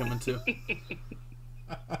lineup he was coming to.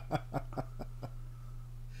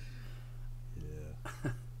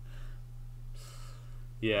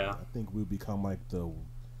 Yeah. I think we've become like the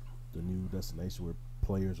new destination where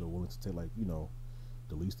players are willing to take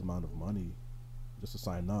the least amount of money just to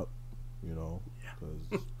sign up. You know,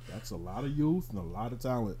 because that's a lot of youth and a lot of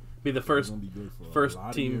talent. Be the first Be good for first a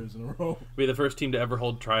lot team of years in a row. Be the first team to ever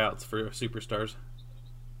hold tryouts for superstars.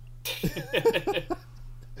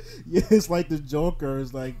 Yeah, it's like the Joker.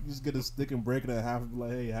 It's like you just get a stick and break it at half.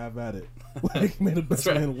 Like, hey, have at it. Like, may the best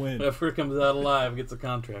man win. Whoever comes out alive gets a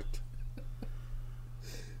contract.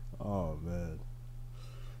 Oh man.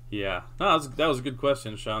 Yeah, no, that was a good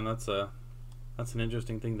question, Sean. That's an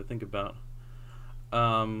interesting thing to think about.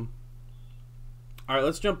 All right,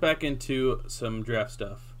 let's jump back into some draft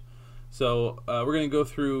stuff. So we're going to go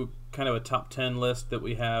through kind of a top 10 list that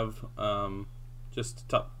we have, just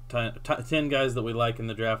top 10 guys that we like in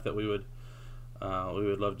the draft that we would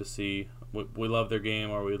love to see. We love their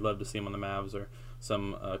game, or we would love to see them on the Mavs, or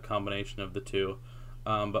some combination of the two.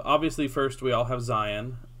 But obviously, first we all have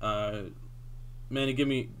Zion.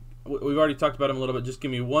 Manny, we've already talked about him a little bit. Just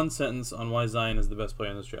give me one sentence on why Zion is the best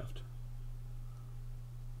player in this draft.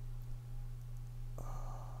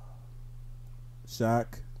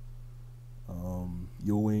 Shaq,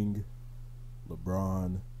 Ewing,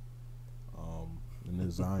 LeBron, and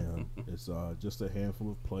then Zion. It's just a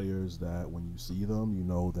handful of players that when you see them, you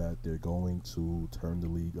know that they're going to turn the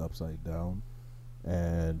league upside down,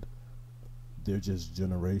 and they're just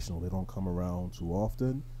generational. They don't come around too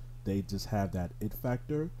often. They just have that it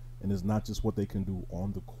factor, and it's not just what they can do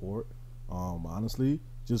on the court. Honestly,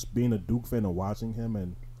 just being a Duke fan and watching him,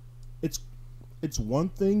 and it's one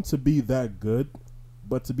thing to be that good,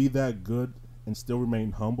 but to be that good and still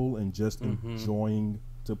remain humble and just enjoying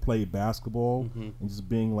to play basketball and just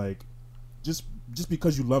being like, just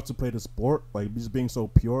because you love to play the sport, like just being so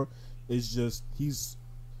pure, is just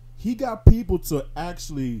he got people to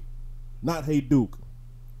actually not hate Duke.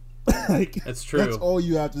 Like, that's true. That's all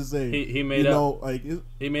you have to say. He made up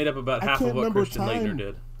about half of what Christian Laettner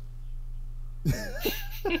did.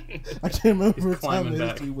 I can't remember a time in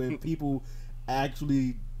history when people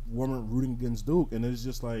actually weren't rooting against Duke, and it's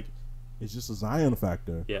just a Zion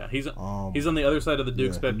factor. Yeah, he's on the other side of the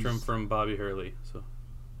Duke spectrum from Bobby Hurley. So,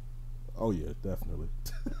 oh yeah, definitely,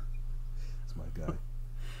 that's my guy.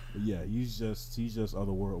 But yeah, he's just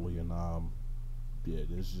otherworldly, and yeah,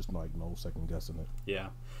 there's just like no second guessing it. Yeah.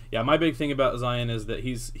 My big thing about Zion is that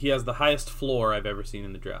he has the highest floor I've ever seen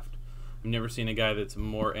in the draft. I've never seen a guy that's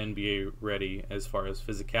more NBA ready as far as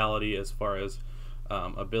physicality, as far as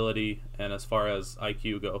ability, and as far as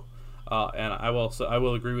IQ go. And I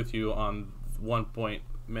will agree with you on one point,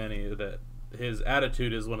 Manny, that his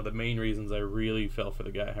attitude is one of the main reasons I really fell for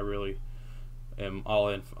the guy. I really am all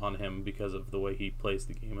in on him because of the way he plays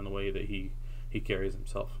the game and the way that he carries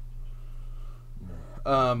himself.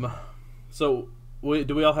 So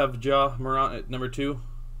do we all have Ja Morant at number 2?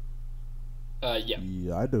 Yeah.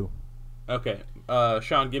 Yeah, I do. Okay.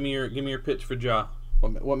 Sean, give me your pitch for Ja.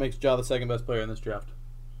 What makes Ja the second best player in this draft?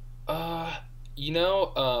 I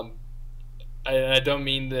don't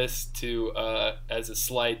mean this to as a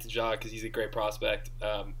slight to Ja, because he's a great prospect.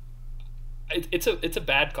 It's a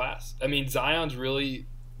bad class. I mean, Zion's really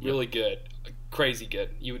good, crazy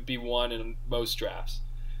good. He would be one in most drafts.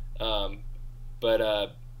 But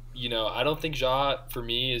I don't think Ja for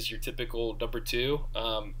me is your typical number 2.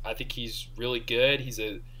 I think he's really good. He's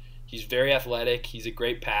very athletic. He's a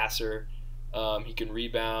great passer. He can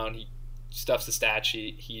rebound. He stuffs the stat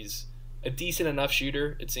sheet. He's a decent enough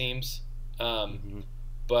shooter, it seems.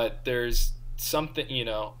 But there's something,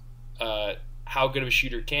 how good of a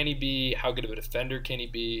shooter can he be? How good of a defender can he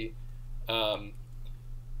be?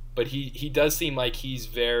 But he does seem like he's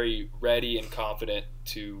very ready and confident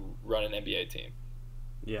to run an NBA team.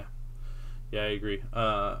 Yeah, I agree.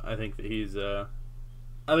 I think that he's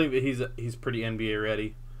pretty NBA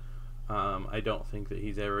ready. I don't think that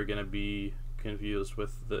he's ever going to be confused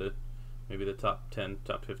with maybe the top 10,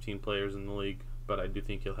 top 15 players in the league, but I do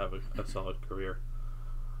think he'll have a solid career.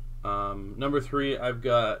 Number 3, I've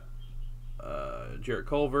got Jarrett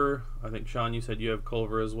Culver. I think, Sean, you said you have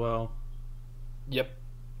Culver as well. Yep.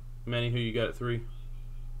 Manny, who you got at 3?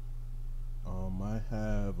 I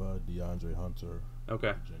have DeAndre Hunter.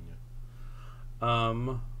 Okay. Virginia.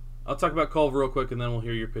 I'll talk about Culver real quick, and then we'll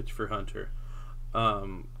hear your pitch for Hunter.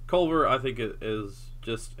 Culver, I think, is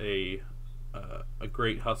just a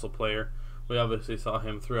great hustle player. We obviously saw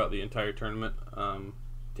him throughout the entire tournament,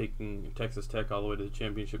 taking Texas Tech all the way to the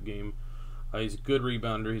championship game. He's a good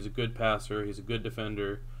rebounder. He's a good passer. He's a good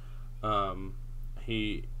defender.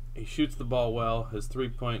 He shoots the ball well. His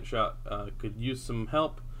three-point shot could use some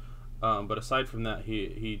help, but aside from that,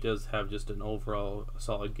 he does have just an overall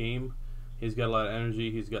solid game. He's got a lot of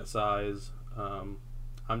energy. He's got size. I'm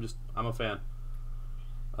a fan.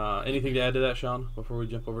 Anything to add to that, Sean, before we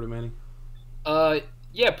jump over to Manny?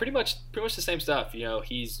 Yeah, pretty much the same stuff.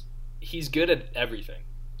 He's he's good at everything.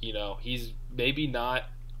 You know, he's maybe not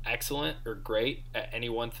excellent or great at any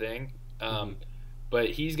one thing, but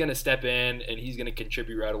he's going to step in and he's going to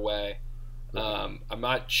contribute right away. Right. I'm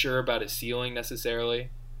not sure about his ceiling necessarily.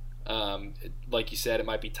 Like you said, it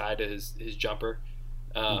might be tied to his jumper.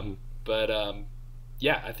 But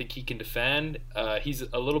yeah, I think he can defend. He's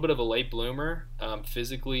a little bit of a late bloomer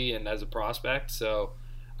physically and as a prospect, so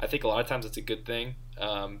I think a lot of times it's a good thing.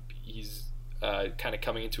 He's kind of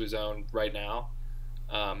coming into his own right now.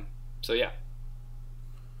 So yeah.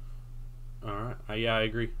 All right. Yeah, I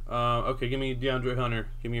agree. Okay, give me DeAndre Hunter.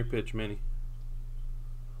 Give me your pitch, Manny.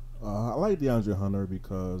 I like DeAndre Hunter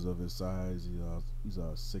because of his size. He's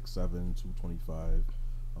a 6'7", 225.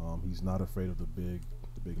 He's not afraid of the big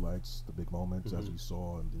lights, the big moments, as we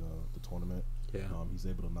saw in the tournament. Yeah. He's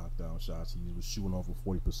able to knock down shots. He was shooting over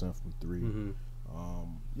 40% from three.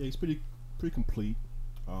 Yeah, he's pretty complete.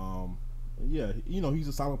 Yeah, you know, he's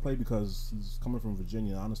a solid play because he's coming from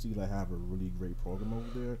Virginia. Honestly, they have a really great program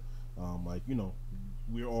over there. Like, you know,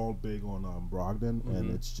 we're all big on Brogdon, and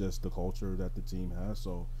it's just the culture that the team has.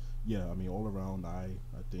 So, yeah, I mean, all around, I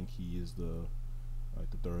think he is the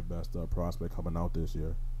third best prospect coming out this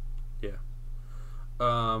year. Yeah.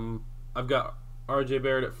 I've got R.J.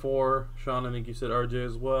 Barrett at 4. Sean, I think you said R.J.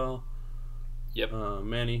 as well. Yep.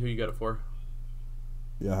 Manny, who you got at 4?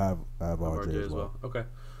 Yeah, I have R.J. as well. Okay.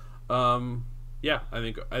 Yeah, I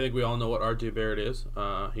think we all know what R.J. Barrett is.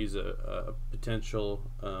 He's a potentially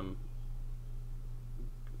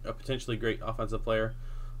great offensive player.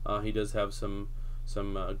 He does have some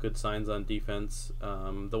good signs on defense.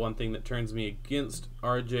 The one thing that turns me against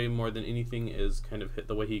R.J. more than anything is kind of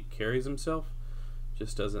the way he carries himself.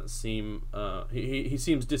 Just doesn't seem he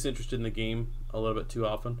seems disinterested in the game a little bit too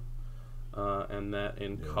often, and that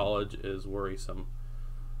in college is worrisome.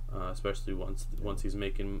 Especially once he's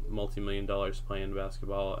making multi-million dollars playing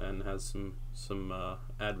basketball and has some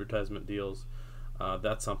advertisement deals.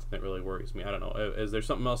 That's something that really worries me. I don't know. Is there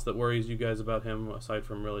something else that worries you guys about him aside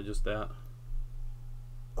from really just that?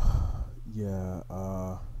 Yeah,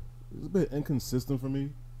 it's a bit inconsistent for me.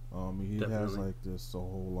 He Definitely. has like this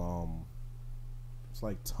whole it's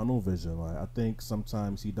like tunnel vision. Like, I think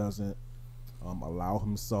sometimes he doesn't allow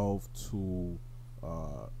himself to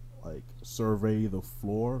like survey the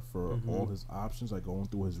floor for all his options, like going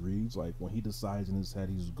through his reads. Like when he decides in his head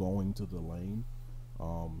he's going to the lane,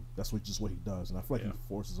 that's what he does, and I feel like he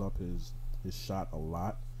forces up his shot a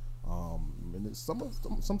lot. And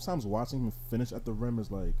sometimes watching him finish at the rim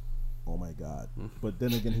is like, oh my god. But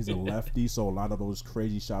then again, he's a lefty, so a lot of those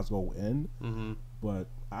crazy shots go in. But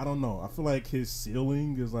I don't know. I feel like his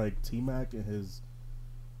ceiling is like T-Mac, and his,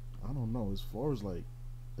 I don't know, as far as like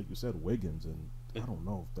you said, Wiggins, and I don't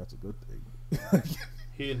know if that's a good thing.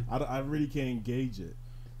 I really can't gauge it.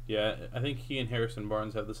 Yeah, I think he and Harrison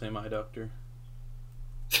Barnes have the same eye doctor.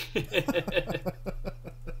 Oh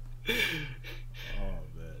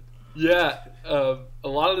man. Yeah, a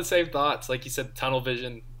lot of the same thoughts. Like you said, tunnel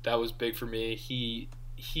vision, that was big for me.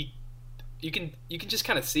 You can just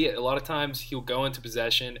kind of see it. A lot of times he'll go into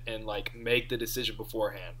possession and like make the decision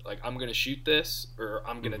beforehand. Like, I'm gonna shoot this or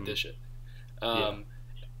I'm gonna dish it.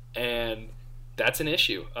 And that's an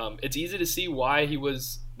issue. It's easy to see why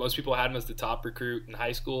most people had him as the top recruit in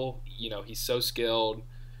high school. You know, he's so skilled,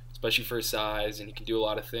 especially for his size, and he can do a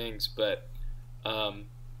lot of things. But, and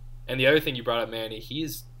the other thing you brought up, Manny,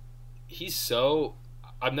 he's so,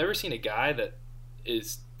 I've never seen a guy that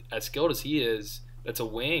is as skilled as he is, that's a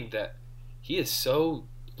wing, that he is so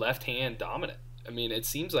left-hand dominant. I mean, it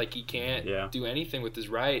seems like he can't do anything with his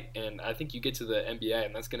right, and I think you get to the NBA,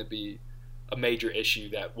 and that's going to be a major issue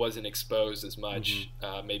that wasn't exposed as much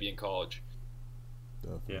maybe in college.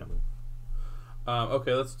 Definitely. Yeah.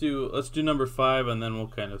 Okay, let's do number 5, and then we'll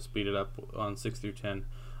kind of speed it up on 6 through 10.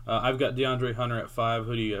 I've got DeAndre Hunter at 5.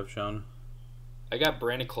 Who do you have, Sean? I got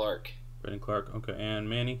Brandon Clark. Brandon Clark. Okay, and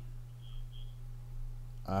Manny?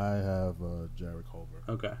 I have Jared Culver.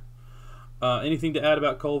 Okay. Anything to add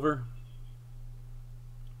about Culver?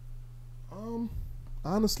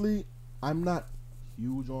 Honestly, I'm not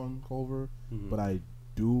huge on Culver, but I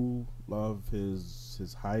do love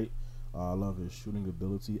his height. I love his shooting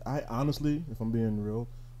ability. I honestly, if I'm being real,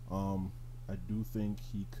 I do think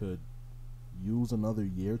he could use another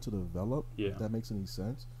year to develop. If that makes any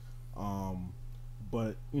sense.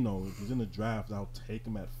 But you know, if he's in the draft, I'll take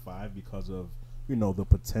him at 5 because of, you know, the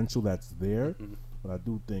potential that's there. But I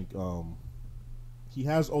do think he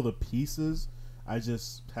has all the pieces. I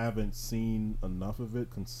just haven't seen enough of it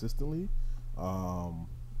consistently.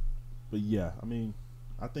 But yeah, I mean,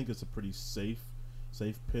 I think it's a pretty safe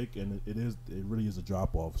pick, and it really is a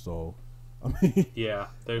drop off. So I mean, Yeah,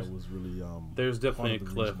 that was really there's definitely a part of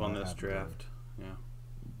the cliff reason on why I this had to go. draft.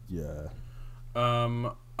 Yeah. Yeah.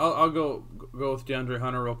 I'll go with DeAndre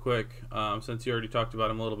Hunter real quick, since you already talked about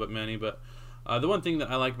him a little bit, Manny. But the one thing that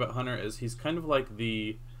I like about Hunter is he's kind of like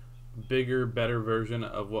the bigger, better version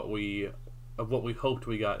of what we hoped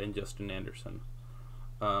we got in Justin Anderson.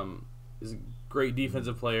 He's a great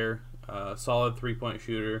defensive player, solid 3-point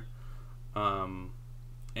shooter,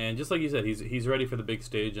 and just like you said, he's ready for the big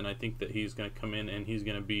stage. And I think that he's going to come in and he's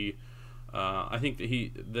going to be. I think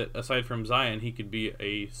that aside from Zion, he could be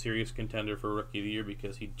a serious contender for Rookie of the Year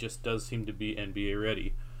because he just does seem to be NBA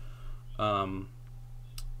ready.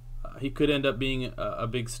 He could end up being a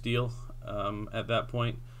big steal at that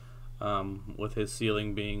point, with his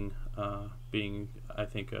ceiling being I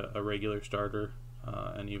think a regular starter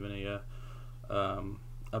and even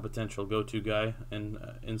a potential go-to guy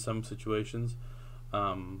in some situations.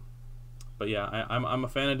 But yeah, I'm a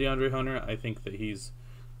fan of DeAndre Hunter. I think that he's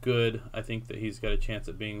good. I think that he's got a chance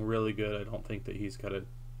at being really good. I don't think that he's got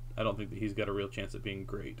a real chance at being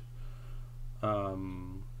great. I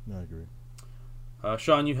agree.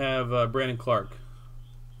 Sean, you have Brandon Clark.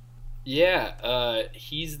 Yeah,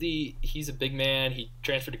 he's a big man. He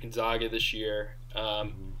transferred to Gonzaga this year.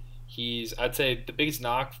 I'd say the biggest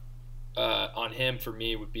knock on him for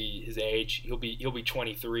me would be his age. He'll be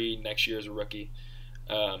 23 next year as a rookie.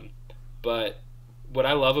 But what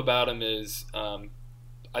I love about him is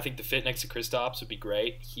I think the fit next to Kristaps would be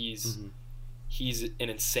great. He's an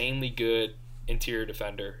insanely good interior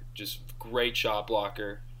defender, just great shot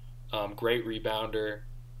blocker, great rebounder.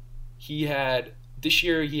 This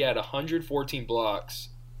year he had 114 blocks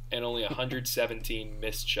and only 117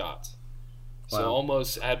 missed shots. So Wow.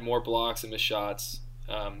 almost had more blocks and missed shots.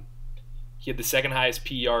 He had the second highest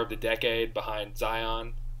PER of the decade behind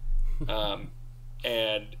Zion.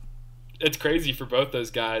 And it's crazy for both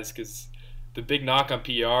those guys because the big knock on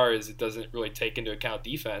PER is it doesn't really take into account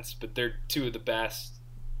defense, but they're two of the best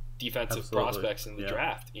defensive prospects in the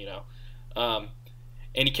draft, and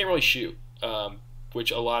he can't really shoot,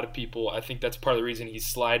 which a lot of people, I think that's part of the reason he's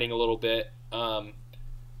sliding a little bit,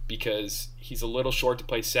 because he's a little short to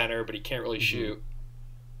play center, but he can't really shoot.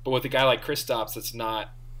 But with a guy like Kristaps, that's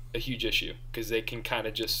not a huge issue because they can kind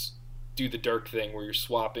of just do the Dirk thing where you're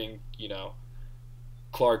swapping,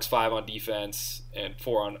 Clark's 5 on defense and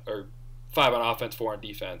 5 on offense, 4 on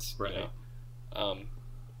defense. Right.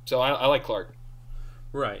 So I like Clark.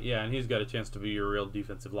 Right, yeah, and he's got a chance to be your real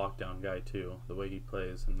defensive lockdown guy too, the way he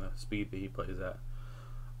plays and the speed that he plays at.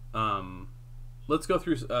 Let's go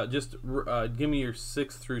through. Give me your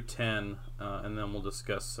 6 through 10, and then we'll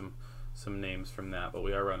discuss some names from that. But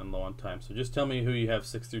we are running low on time, so just tell me who you have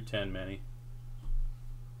 6 through 10, Manny.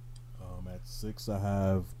 At 6, I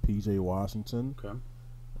have P.J. Washington. Okay.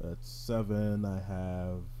 At 7, I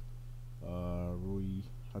have Rui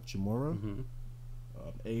Hachimura.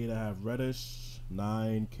 8, I have Reddish.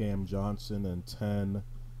 9, Cam Johnson. And 10,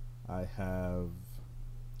 I have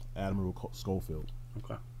Admiral Schofield.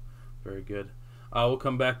 Okay. Very good. We'll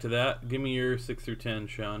come back to that. Give me your 6 through 10,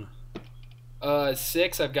 Sean.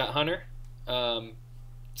 6, I've got Hunter.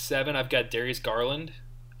 7, I've got Darius Garland,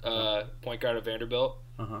 point guard of Vanderbilt.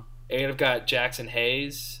 8, I've got Jackson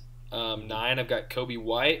Hayes. 9, I've got Kobe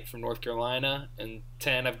White from North Carolina. And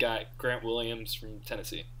 10, I've got Grant Williams from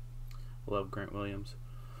Tennessee. Love Grant Williams.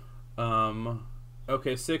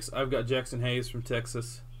 Okay, 6, I've got Jackson Hayes from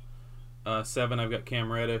Texas. 7, I've got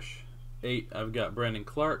Cam Reddish. 8, I've got Brandon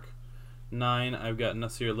Clark. 9, I've got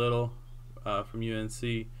Nasir Little from UNC.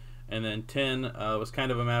 And then 10 was kind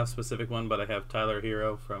of a Mavs-specific one, but I have Tyler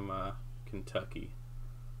Hero from Kentucky.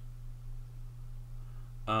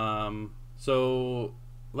 So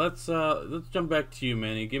let's jump back to you,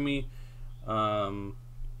 Manny. Give me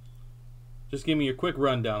just give me your quick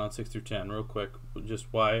rundown on 6 through 10, real quick. Just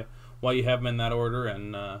why you have them in that order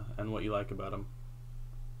and what you like about them.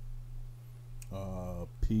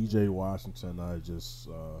 P.J. Washington,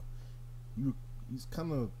 he's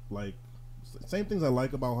kind of like same things I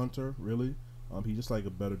like about Hunter. Really, he's just like a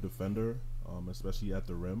better defender, especially at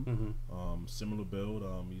the rim. Similar build.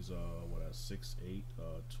 He's at 6'8",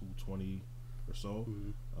 220 or so.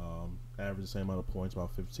 Average the same amount of points,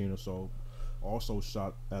 about 15 or so. Also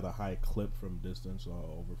shot at a high clip from distance,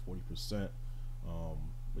 over 40%.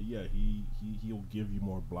 But yeah, he'll give you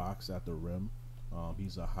more blocks at the rim.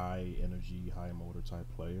 He's a high energy, high motor type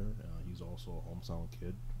player. He's also a hometown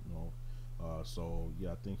kid, so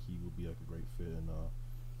yeah, I think he would be like a great fit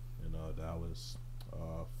in Dallas.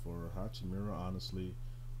 For Hachimura, honestly,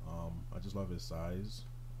 I just love his size.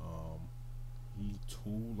 He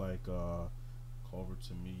too, like Culver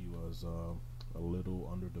to me, was a little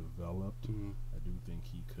underdeveloped. I do think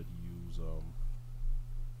he could use.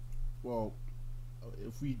 Well,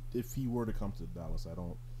 if he were to come to Dallas, I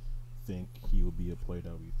don't think he would be a player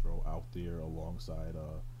that we throw out there alongside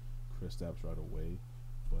Chris Stapps right away.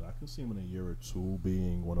 But I can see him in a year or two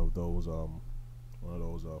being one of those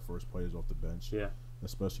first players off the bench. Yeah.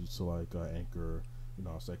 Especially to like anchor,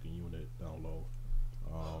 second unit down low.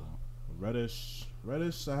 Reddish,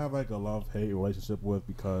 I have like a love-hate relationship with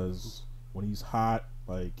because when he's hot,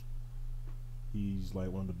 like he's like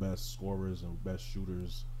one of the best scorers and best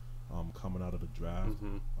shooters coming out of the draft.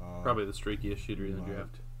 Mm-hmm. Probably the streakiest shooter in the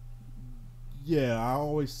draft. Yeah, I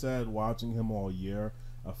always said watching him all year,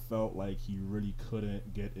 I felt like he really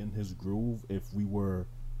couldn't get in his groove if we were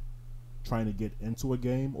trying to get into a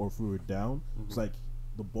game or if we were down. Mm-hmm. It's like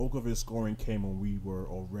the bulk of his scoring came when we were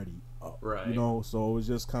already up. Right. So it was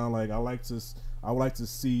just kind of like I would like to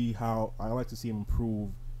see him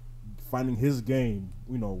improve, finding his game.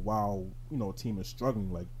 While a team is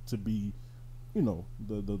struggling, like to be,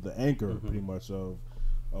 the anchor mm-hmm. pretty much of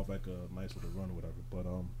like a nice little run or whatever. But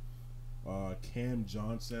Cam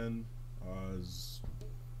Johnson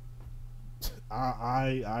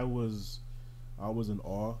I was in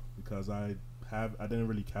awe because I didn't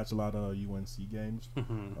really catch a lot of UNC games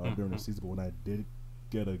during the season, but when I did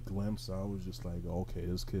get a glimpse, I was just like, okay,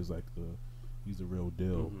 this kid's he's the real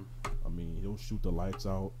deal. Mm-hmm. I mean, he'll shoot the lights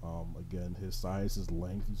out. Again, his size, his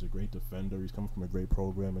length, he's a great defender. He's coming from a great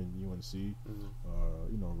program in UNC.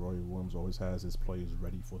 Mm-hmm. Roy Williams always has his players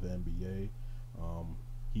ready for the NBA.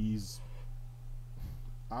 He's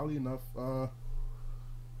oddly enough,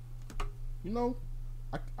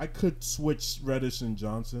 I could switch Reddish and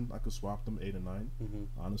Johnson. I could swap them 8 and 9, mm-hmm.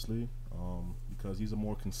 honestly, because he's a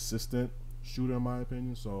more consistent shooter in my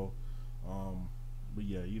opinion. So, but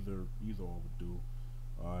yeah, either would do.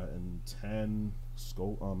 And 10,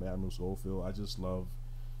 Admiral Schofield. I just love.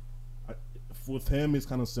 With him, it's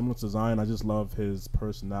kind of similar to Zion. I just love his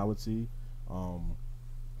personality.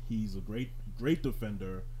 He's a great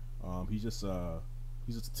defender. He's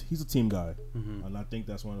a team guy, mm-hmm. and I think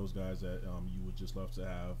that's one of those guys that you would just love to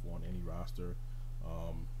have on any roster.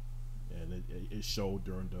 And it showed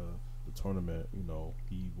during the tournament.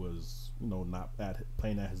 He was not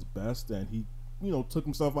playing at his best, and he took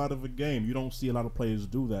himself out of a game. You don't see a lot of players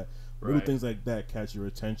do that. Little things like that catch your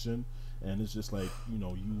attention, and it's just like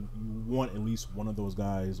you want at least one of those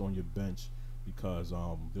guys on your bench because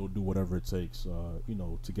they'll do whatever it takes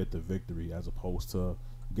to get the victory as opposed to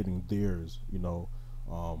getting theirs.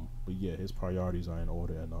 But yeah, his priorities are in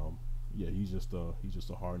order, and he's just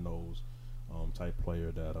a hard nosed type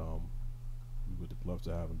player that we would love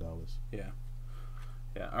to have in Dallas. Yeah.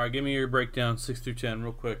 All right, give me your breakdown 6 through 10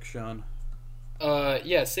 real quick, Sean.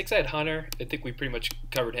 6 I had Hunter. I think we pretty much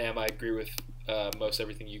covered him. I agree with most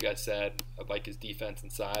everything you guys said. I like his defense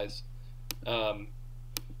and size.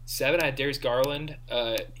 7 I had Darius Garland.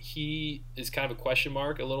 He is kind of a question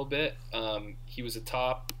mark a little bit. He was a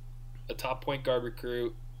top point guard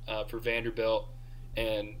recruit for Vanderbilt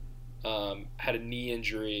and had a knee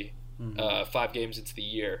injury 5 games into the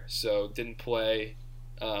year, so didn't play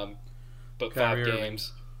but Kyrie 5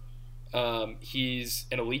 games. He's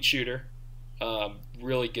an elite shooter,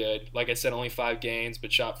 really good. Like I said, only 5 games,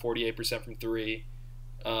 but shot 48% from 3.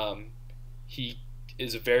 He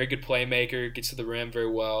is a very good playmaker, gets to the rim very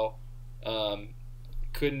well.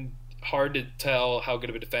 Hard to tell how good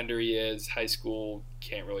of a defender he is. High school,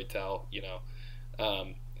 can't really tell,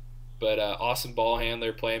 but awesome ball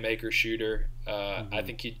handler, playmaker, shooter. I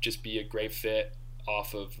think he'd just be a great fit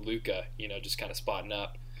off of Luka, just kind of spotting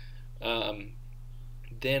up.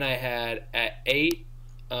 Then I had at 8,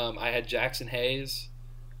 I had Jackson Hayes.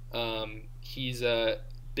 He's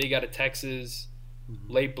big out of Texas,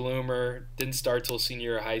 late bloomer, didn't start till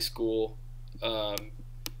senior year of high school.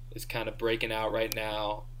 Is kind of breaking out right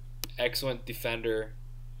now. Excellent defender,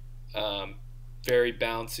 very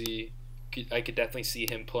bouncy. I could definitely see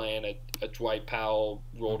him playing a Dwight Powell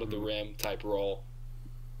roll to the rim type role.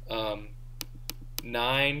 9,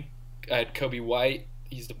 I had Kobe White.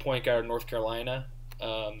 He's the point guard of North Carolina.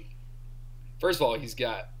 First of all, he's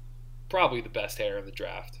got probably the best hair in the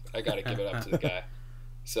draft. I got to give it up to the guy.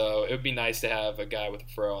 So it would be nice to have a guy with a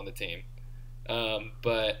fro on the team.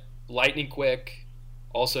 But lightning quick,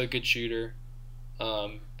 also a good shooter.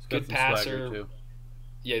 Good passer.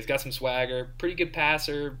 Yeah, he's got some swagger. Pretty good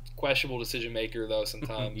passer. Questionable decision maker though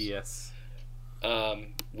sometimes. Yes.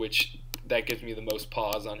 Which that gives me the most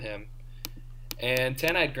pause on him. And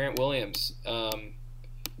 10, I had Grant Williams.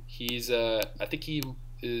 He's I think he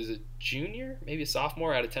is a junior, maybe a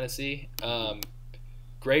sophomore out of Tennessee.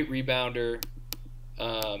 Great rebounder.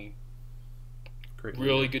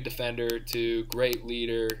 Really good defender too. Great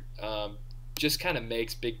leader. just kind of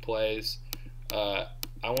makes big plays. I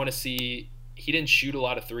want to see. He didn't shoot a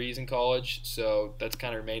lot of threes in college, so that's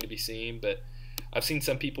kind of remained to be seen. But I've seen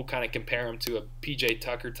some people kind of compare him to a PJ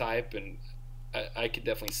Tucker type, and I could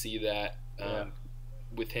definitely see that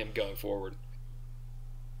with him going forward.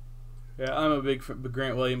 Yeah, I'm a big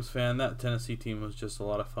Grant Williams fan. That Tennessee team was just a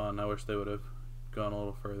lot of fun. I wish they would have gone a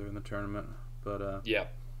little further in the tournament. But yeah.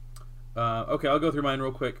 Okay, I'll go through mine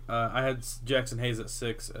real quick. I had Jackson Hayes at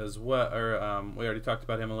 6 as well. We already talked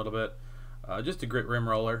about him a little bit. Just a great rim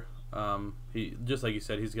roller. He, just like you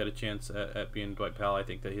said, he's got a chance at being Dwight Powell. I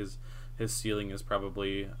think that his ceiling is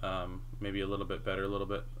probably maybe a little bit better, a little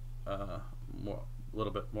bit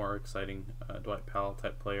more exciting Dwight Powell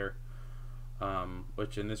type player.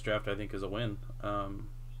 Which in this draft I think is a win.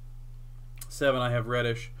 7, I have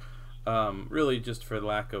Reddish. Really just for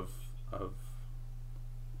lack of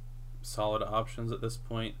solid options at this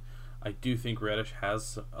point. I do think Reddish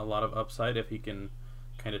has a lot of upside if he can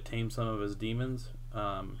kind of tame some of his demons.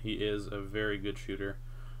 He is a very good shooter.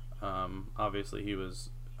 Obviously, he was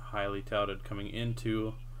highly touted coming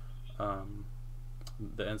into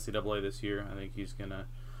the NCAA this year. I think he's going to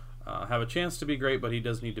have a chance to be great, but he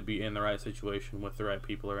does need to be in the right situation with the right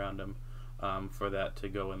people around him for that to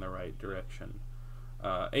go in the right direction.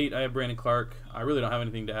 8, I have Brandon Clark. I really don't have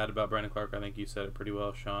anything to add about Brandon Clark. I think you said it pretty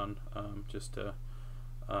well, Sean. Just a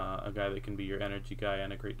guy that can be your energy guy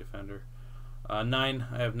and a great defender. 9,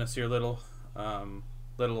 I have Nasir Little.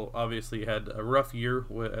 Little obviously had a rough year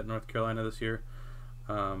at North Carolina this year,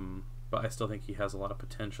 but I still think he has a lot of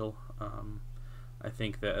potential. I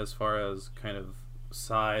think that as far as kind of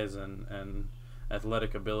size and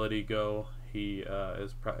athletic ability go, he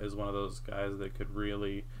is one of those guys that could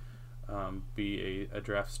really be a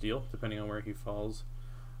draft steal depending on where he falls.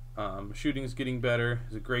 Shooting's getting better.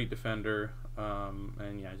 He's a great defender,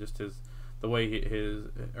 and yeah, just the way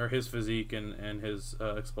his physique and his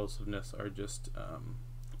explosiveness are just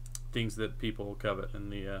things that people covet in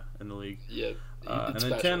the league. Yeah, and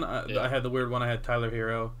then 10, I had the weird one. I had Tyler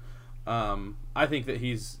Hero. I think that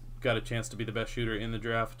he's got a chance to be the best shooter in the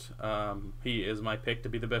draft. He is my pick to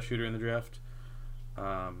be the best shooter in the draft.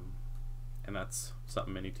 And that's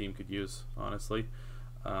something any team could use, honestly.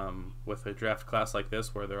 With a draft class like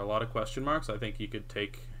this where there are a lot of question marks, I think you could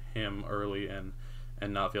take him early and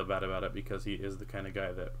not feel bad about it because he is the kind of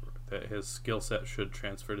guy that his skill set should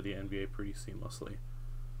transfer to the NBA pretty seamlessly.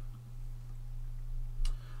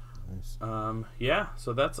 Nice. Yeah,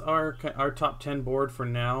 so that's our top 10 board for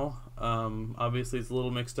now. Obviously, it's a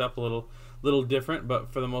little mixed up, a little different,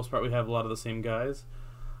 but for the most part, we have a lot of the same guys.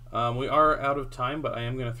 We are out of time, but I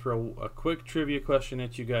am going to throw a quick trivia question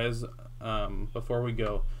at you guys before we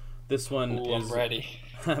go. This one I'm ready.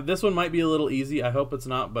 This one might be a little easy. I hope it's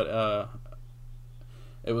not, but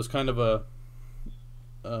it was kind of a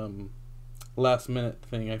last minute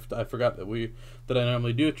thing. I forgot that I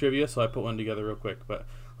normally do a trivia, so I put one together real quick. But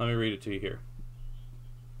let me read it to you here.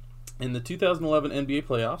 In the 2011 NBA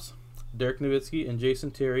playoffs, Dirk Nowitzki and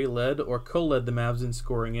Jason Terry led or co-led the Mavs in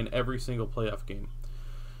scoring in every single playoff game.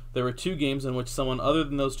 There were 2 games in which someone other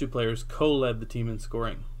than those 2 players co-led the team in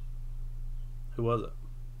scoring. Who was it?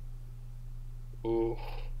 Ooh.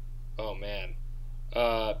 Oh, man.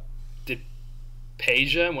 Did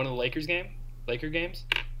Peja in one of the Laker games? Is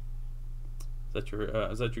that your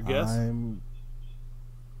guess? Oh no.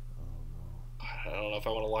 I don't know if I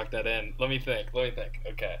want to lock that in. Let me think.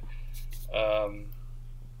 Okay.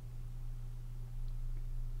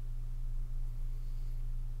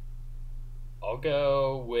 I'll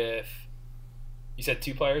go with. You said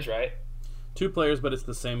 2 players, right? 2 players, but it's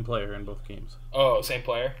the same player in both games. Oh, same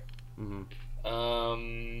player. 2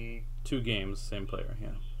 games, same player. Yeah.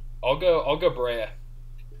 I'll go Brea.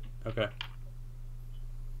 Okay.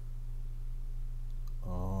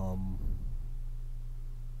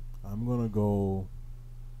 I'm gonna go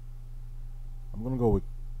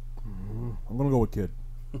with Kid.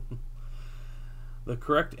 The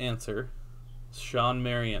correct answer is Sean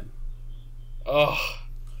Marion. Oh.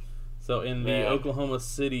 So in the Oklahoma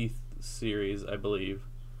City series, I believe,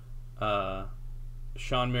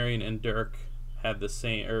 Sean Marion and Dirk had the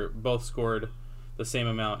same, or both scored the same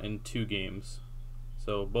amount in 2 games.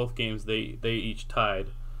 So both games they each tied,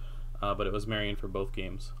 but it was Marion for both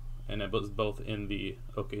games, and it was both in the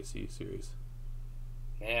OKC series.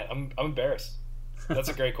 Man, I'm embarrassed. That's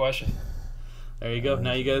a great question. There you go.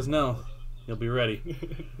 Now you guys know. You'll be ready.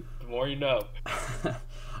 The more you know.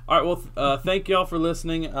 All right, well, thank y'all for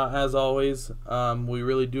listening, as always. We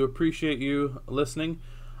really do appreciate you listening.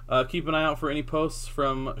 Keep an eye out for any posts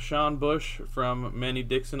from Sean Bush, from Manny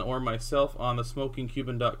Dixon, or myself on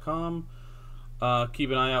thesmokingcuban.com. Keep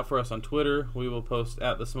an eye out for us on Twitter. We will post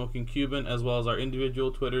at The Smoking Cuban, as well as our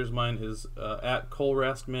individual Twitters. Mine is at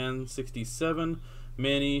KohlRaskman67.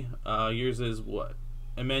 Manny, yours is what?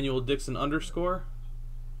 Emmanuel Dixon _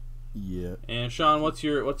 Yeah. And Sean, what's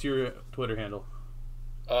your Twitter handle?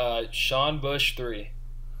 Sean Bush 3,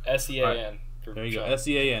 SEAN. Right. There you go,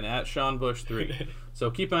 SEAN at Sean Bush 3. So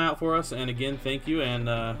keep an eye out for us, and again, thank you, and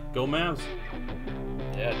go Mavs.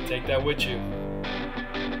 Yeah, take that with you.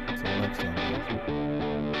 Until next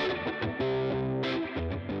time.